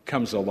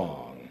comes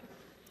along.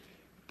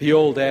 The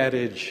old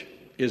adage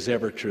is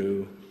ever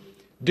true: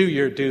 do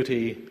your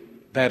duty,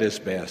 that is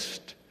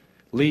best.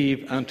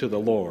 Leave unto the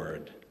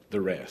Lord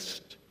the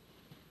rest.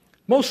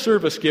 Most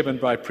service given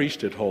by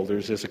priesthood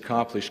holders is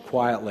accomplished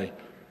quietly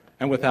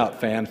and without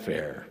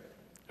fanfare.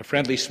 A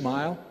friendly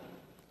smile,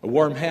 a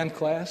warm hand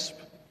clasp,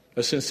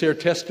 a sincere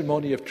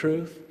testimony of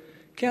truth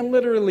can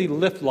literally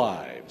lift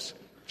lives,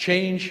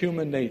 change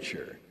human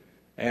nature,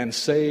 and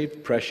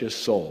save precious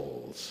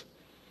souls.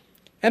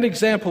 An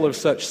example of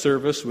such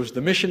service was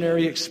the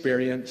missionary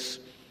experience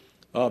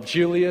of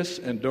Julius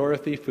and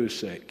Dorothy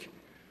Fusik,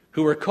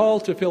 who were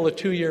called to fill a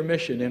 2-year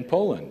mission in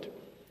Poland.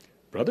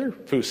 Brother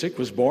Fusik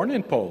was born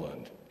in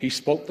Poland. He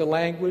spoke the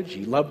language.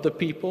 He loved the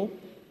people.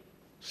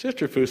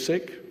 Sister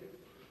Fusik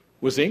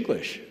was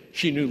English.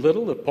 She knew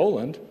little of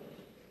Poland,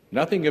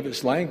 nothing of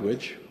its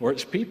language or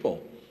its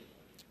people.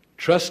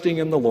 Trusting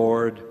in the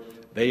Lord,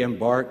 they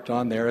embarked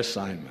on their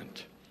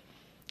assignment.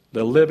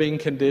 The living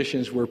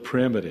conditions were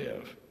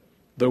primitive,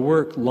 the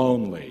work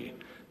lonely,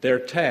 their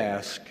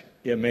task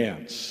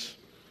immense.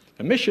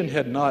 A mission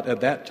had not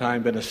at that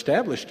time been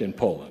established in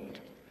Poland.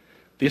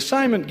 The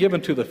assignment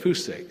given to the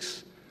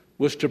Fusiks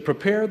was to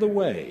prepare the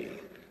way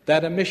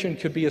that a mission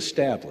could be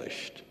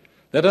established,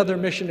 that other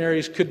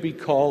missionaries could be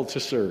called to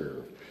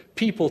serve,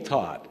 people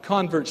taught,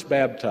 converts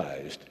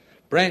baptized,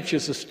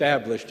 branches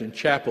established, and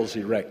chapels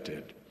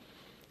erected.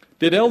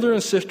 Did Elder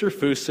and Sister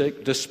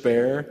Fusik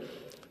despair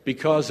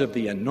because of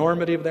the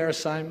enormity of their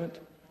assignment?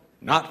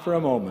 Not for a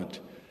moment.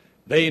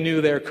 They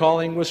knew their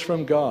calling was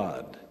from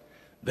God.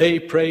 They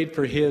prayed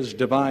for His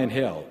divine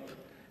help,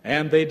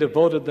 and they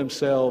devoted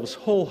themselves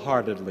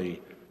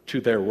wholeheartedly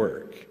to their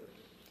work.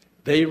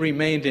 They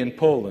remained in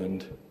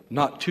Poland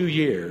not 2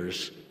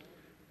 years,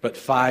 but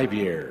 5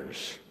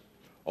 years.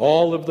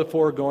 All of the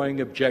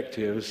foregoing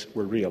objectives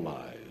were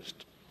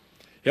realized.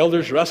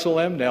 Elders Russell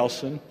M.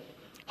 Nelson,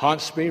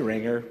 Hans B.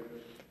 Ringer,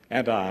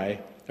 and I,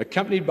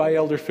 accompanied by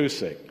Elder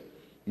Fusik,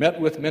 met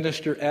with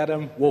Minister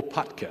Adam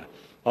Łopatka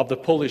of the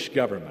Polish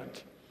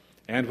government,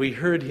 and we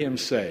heard him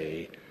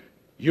say,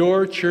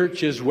 "Your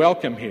church is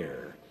welcome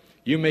here.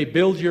 You may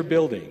build your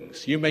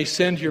buildings. You may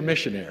send your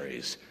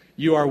missionaries.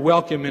 You are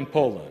welcome in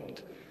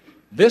Poland.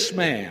 This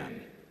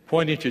man,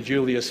 pointing to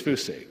Julius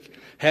Fusik,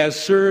 has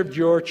served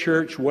your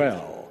church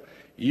well.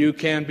 You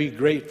can be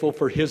grateful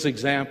for his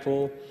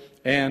example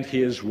and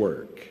his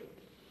work.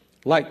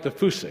 Like the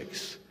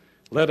Fusiks,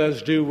 let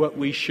us do what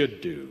we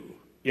should do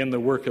in the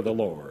work of the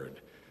Lord.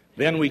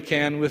 Then we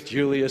can, with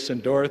Julius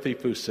and Dorothy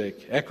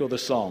Fusik, echo the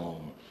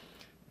psalm,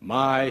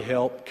 "My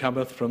help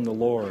cometh from the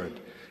Lord,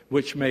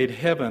 which made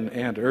heaven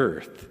and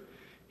earth.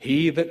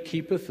 He that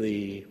keepeth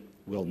thee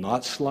will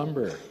not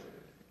slumber.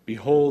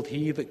 Behold,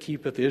 he that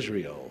keepeth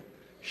Israel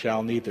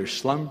shall neither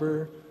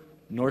slumber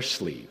nor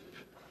sleep."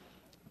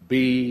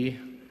 Be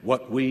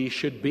what we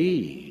should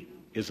be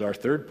is our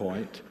third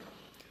point.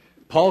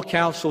 Paul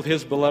counseled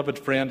his beloved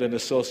friend and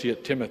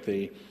associate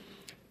Timothy,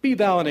 "Be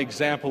thou an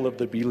example of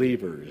the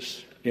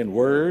believers in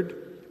word,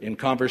 in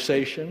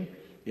conversation,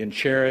 in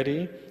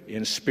charity,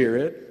 in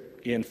spirit,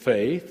 in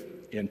faith,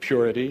 in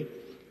purity."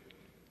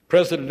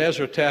 President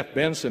Ezra Taft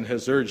Benson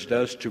has urged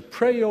us to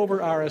pray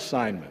over our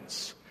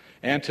assignments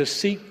and to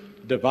seek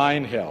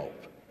divine help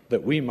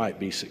that we might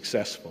be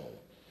successful.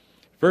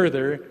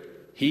 Further,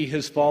 he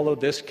has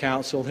followed this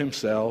counsel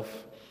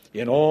himself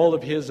in all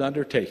of his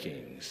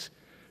undertakings.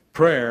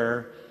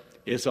 Prayer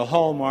is a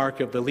hallmark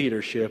of the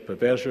leadership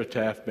of Ezra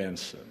Taft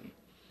Benson.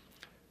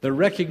 The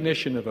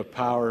recognition of a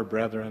power,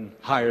 brethren,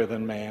 higher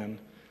than man,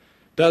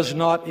 does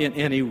not in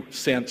any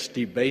sense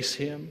debase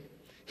him.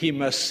 He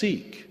must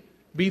seek,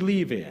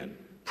 believe in,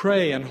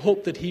 pray, and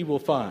hope that he will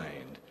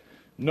find.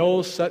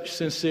 No such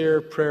sincere,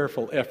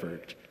 prayerful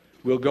effort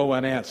will go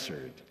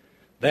unanswered.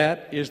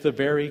 That is the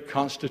very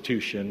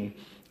constitution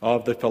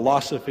of the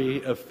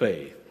philosophy of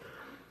faith.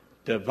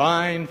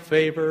 Divine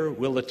favor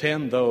will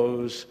attend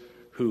those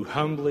who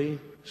humbly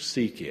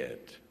seek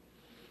it.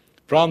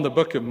 From the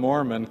Book of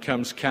Mormon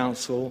comes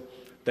counsel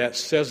that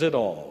says it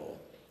all.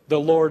 The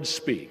Lord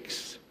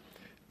speaks.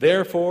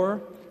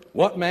 "Therefore,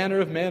 what manner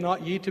of men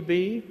ought ye to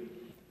be?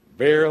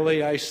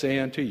 Verily I say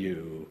unto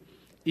you,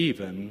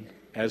 even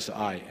as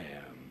I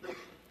am."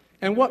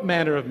 And what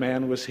manner of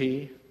man was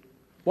he?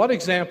 What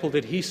example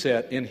did he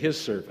set in his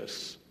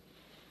service?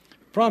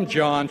 From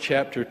John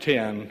chapter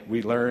 10,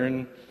 we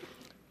learn,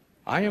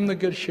 "I am the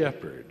good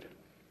shepherd.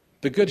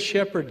 The good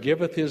shepherd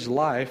giveth his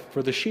life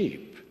for the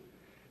sheep.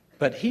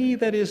 But he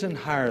that is an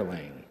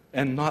hireling,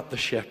 and not the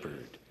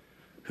shepherd,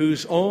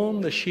 whose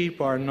own the sheep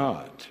are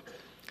not,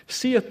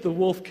 seeth the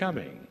wolf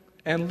coming,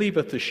 and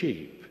leaveth the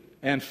sheep,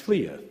 and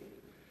fleeth.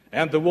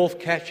 And the wolf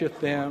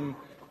catcheth them,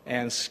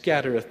 and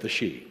scattereth the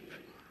sheep.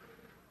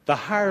 The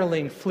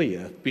hireling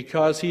fleeth,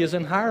 because he is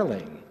an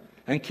hireling,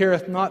 and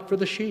careth not for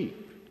the sheep.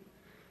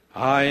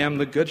 I am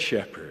the good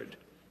shepherd,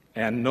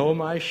 and know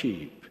my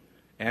sheep,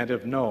 and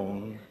have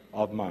known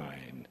of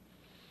mine.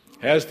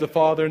 As the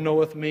Father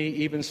knoweth me,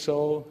 even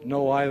so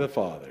know I the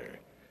Father,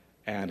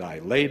 and I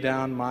lay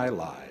down my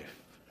life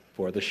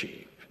for the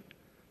sheep."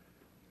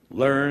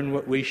 Learn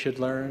what we should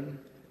learn,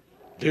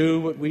 do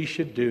what we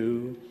should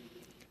do,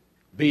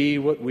 be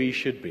what we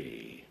should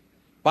be.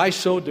 By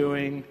so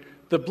doing,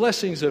 the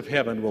blessings of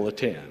heaven will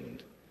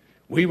attend.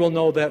 We will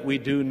know that we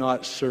do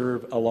not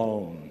serve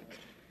alone.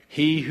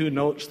 He who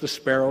notes the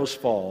sparrows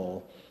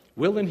fall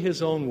will in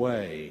his own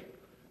way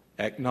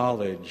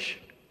acknowledge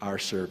our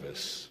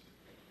service.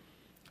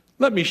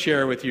 Let me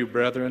share with you,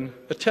 brethren,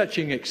 a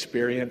touching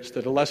experience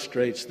that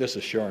illustrates this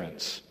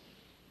assurance.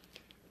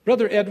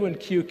 Brother Edwin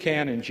Q.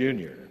 Cannon,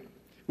 Jr.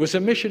 was a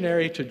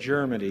missionary to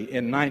Germany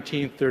in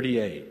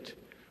 1938,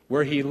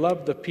 where he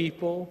loved the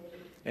people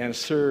and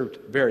served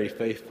very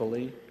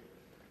faithfully.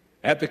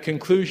 At the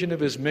conclusion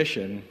of his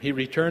mission, he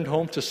returned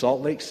home to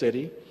Salt Lake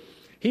City.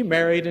 He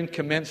married and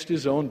commenced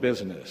his own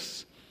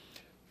business.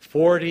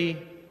 40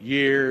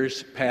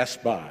 years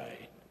passed by.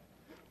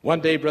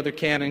 One day, Brother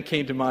Cannon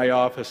came to my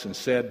office and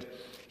said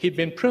he'd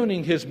been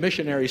pruning his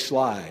missionary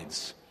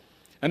slides.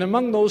 And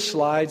among those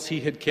slides he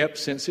had kept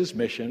since his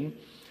mission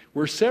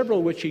were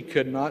several which he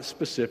could not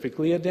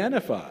specifically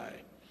identify.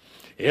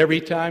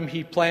 Every time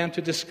he planned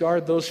to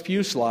discard those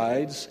few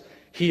slides,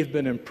 he had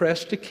been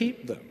impressed to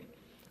keep them,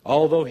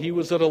 although he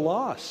was at a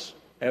loss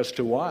as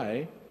to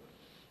why.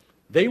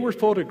 They were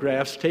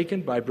photographs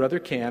taken by Brother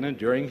Cannon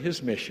during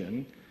his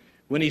mission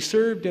when he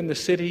served in the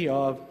city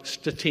of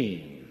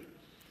Stettin,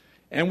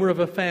 and were of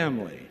a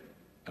family,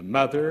 a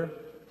mother,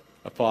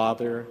 a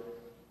father,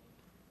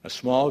 a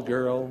small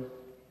girl,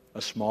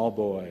 a small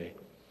boy.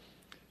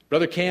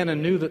 Brother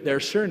Cannon knew that their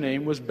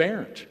surname was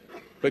Barrett,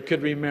 but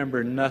could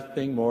remember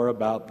nothing more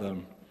about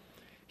them.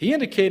 He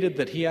indicated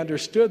that he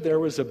understood there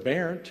was a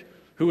Barrett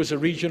who was a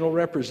regional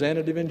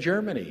representative in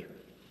Germany,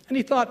 and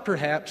he thought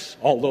perhaps,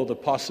 although the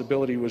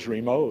possibility was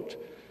remote,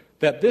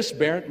 that this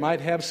Barrett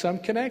might have some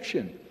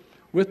connection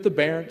with the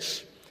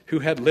Barretts who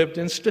had lived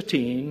in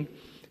Stettin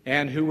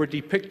and who were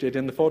depicted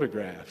in the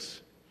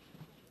photographs.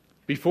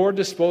 Before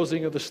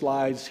disposing of the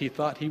slides, he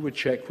thought he would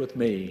check with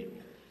me.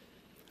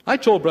 I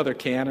told Brother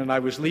Cannon I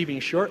was leaving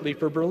shortly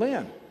for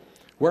Berlin,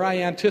 where I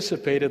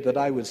anticipated that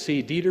I would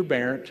see Dieter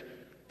Barrett,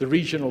 the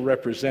regional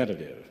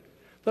representative,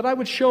 that I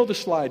would show the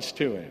slides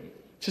to him,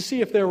 to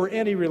see if there were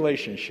any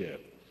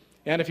relationship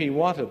and if he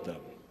wanted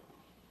them.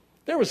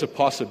 There was a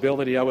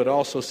possibility I would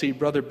also see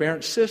Brother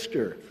Berndt's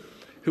sister,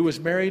 who was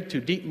married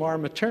to Dietmar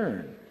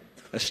Matern,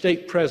 a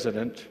stake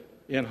president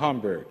in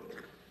Hamburg.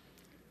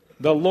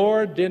 The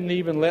Lord didn't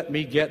even let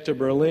me get to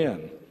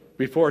Berlin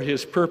before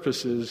his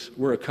purposes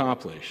were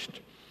accomplished.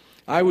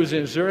 I was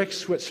in Zurich,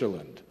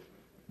 Switzerland,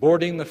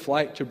 boarding the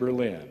flight to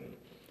Berlin,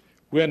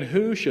 when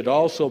who should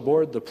also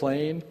board the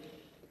plane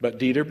but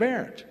Dieter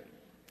Berndt.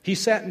 He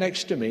sat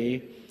next to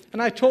me,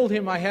 and I told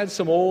him I had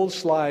some old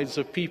slides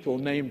of people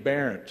named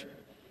Berndt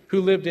who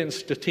lived in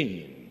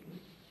Stettin.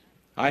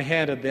 I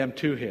handed them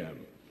to him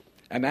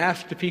and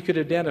asked if he could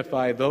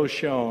identify those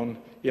shown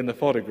in the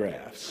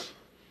photographs.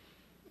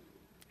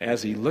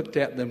 As he looked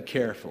at them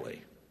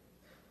carefully,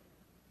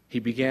 he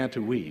began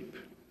to weep.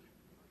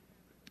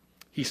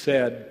 He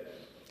said,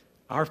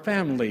 "Our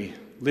family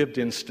lived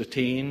in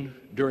Stettin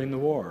during the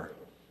war.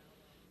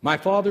 My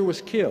father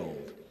was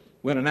killed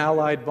when an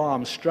Allied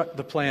bomb struck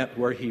the plant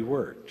where he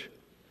worked.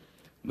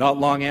 Not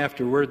long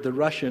afterward, the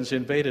Russians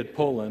invaded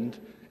Poland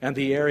and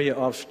the area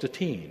of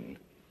Stettin.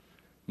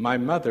 My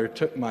mother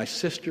took my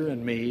sister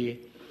and me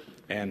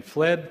and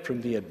fled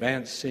from the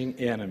advancing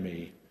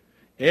enemy.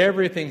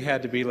 Everything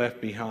had to be left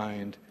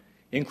behind,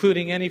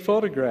 including any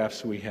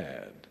photographs we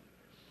had.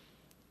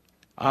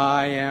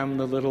 I am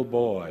the little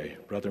boy,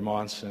 Brother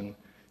Monson,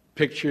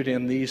 pictured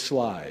in these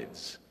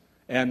slides,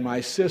 and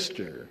my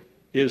sister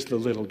is the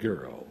little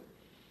girl.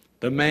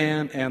 The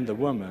man and the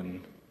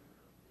woman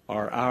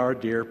are our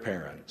dear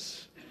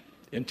parents.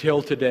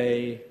 Until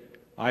today,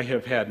 I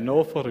have had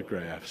no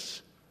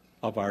photographs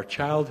of our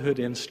childhood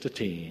in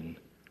Stettin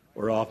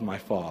or of my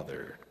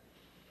father."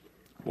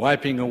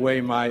 Wiping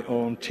away my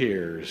own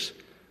tears,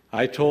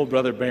 I told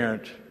Brother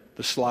Berndt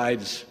the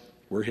slides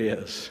were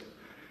his.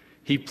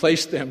 He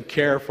placed them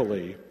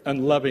carefully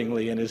and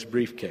lovingly in his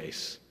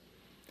briefcase.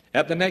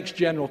 At the next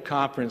general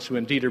conference,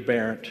 when Dieter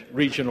Berndt,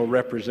 regional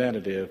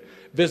representative,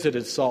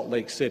 visited Salt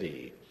Lake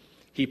City,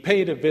 he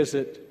paid a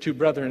visit to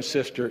Brother and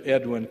Sister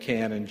Edwin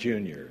Cannon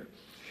Jr.,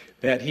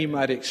 that he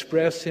might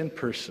express in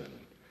person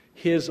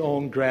his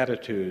own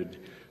gratitude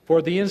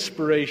for the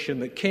inspiration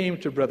that came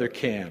to Brother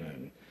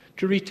Cannon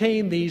to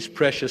retain these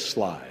precious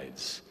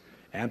slides,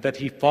 and that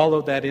he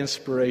followed that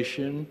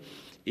inspiration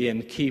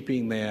in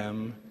keeping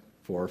them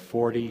for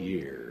 40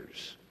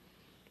 years.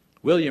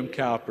 William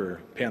Cowper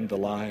penned the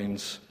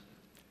lines,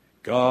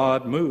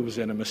 "God moves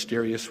in a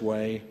mysterious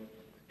way,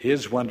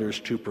 his wonders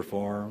to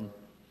perform.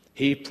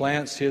 He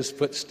plants his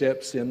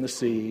footsteps in the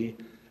sea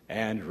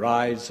and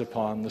rides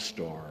upon the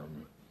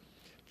storm.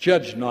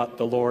 Judge not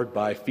the Lord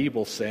by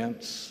feeble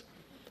sense,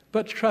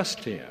 but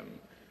trust him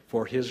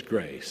for his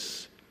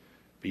grace.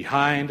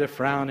 Behind a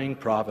frowning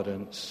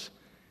providence,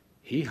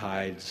 he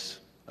hides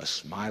a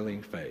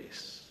smiling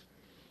face."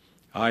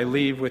 I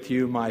leave with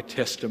you my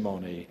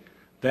testimony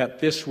that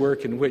this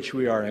work in which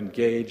we are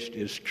engaged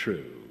is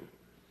true.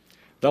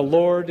 The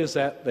Lord is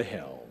at the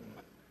helm.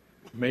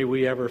 May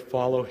we ever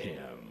follow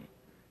him,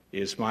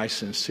 is my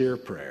sincere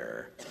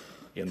prayer.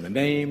 In the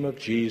name of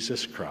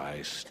Jesus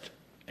Christ,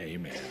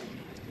 amen.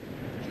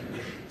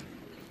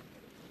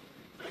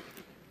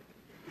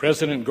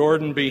 President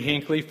Gordon B.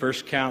 Hinckley,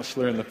 first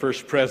counselor in the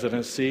First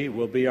Presidency,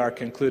 will be our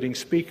concluding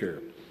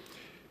speaker.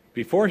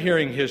 Before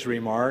hearing his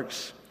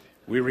remarks,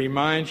 we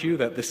remind you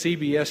that the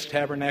CBS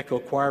Tabernacle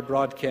Choir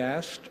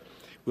broadcast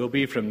will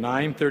be from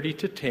 9:30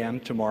 to 10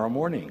 tomorrow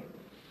morning.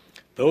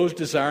 Those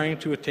desiring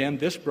to attend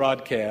this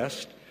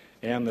broadcast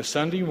and the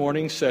Sunday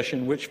morning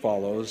session which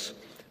follows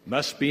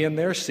must be in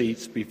their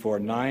seats before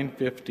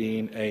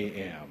 9:15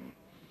 a.m.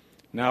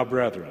 Now,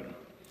 brethren,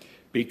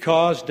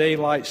 because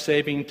daylight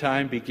saving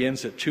time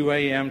begins at 2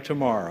 a.m.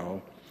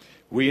 tomorrow,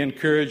 we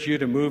encourage you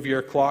to move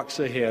your clocks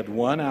ahead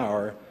 1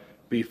 hour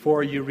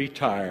before you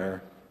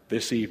retire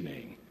this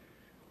evening.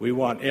 We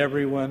want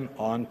everyone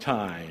on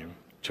time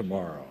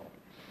tomorrow.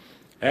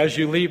 As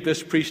you leave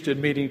this priesthood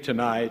meeting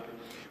tonight,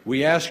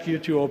 we ask you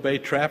to obey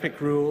traffic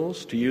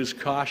rules, to use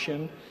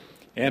caution,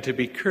 and to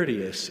be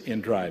courteous in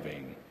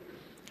driving.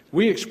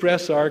 We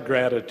express our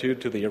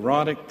gratitude to the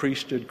Aaronic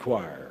Priesthood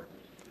Choir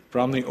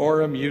from the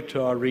Orem,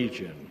 Utah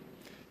region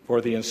for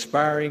the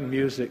inspiring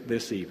music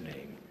this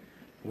evening.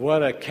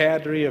 What a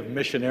cadre of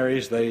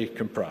missionaries they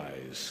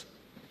comprise.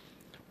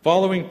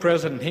 Following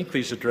President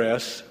Hinckley's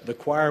address, the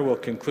choir will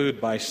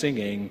conclude by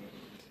singing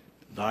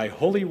Thy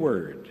Holy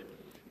Word.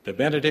 The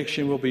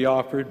benediction will be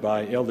offered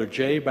by Elder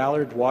J.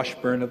 Ballard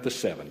Washburn of the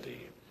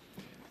 70.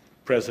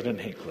 President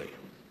Hinckley.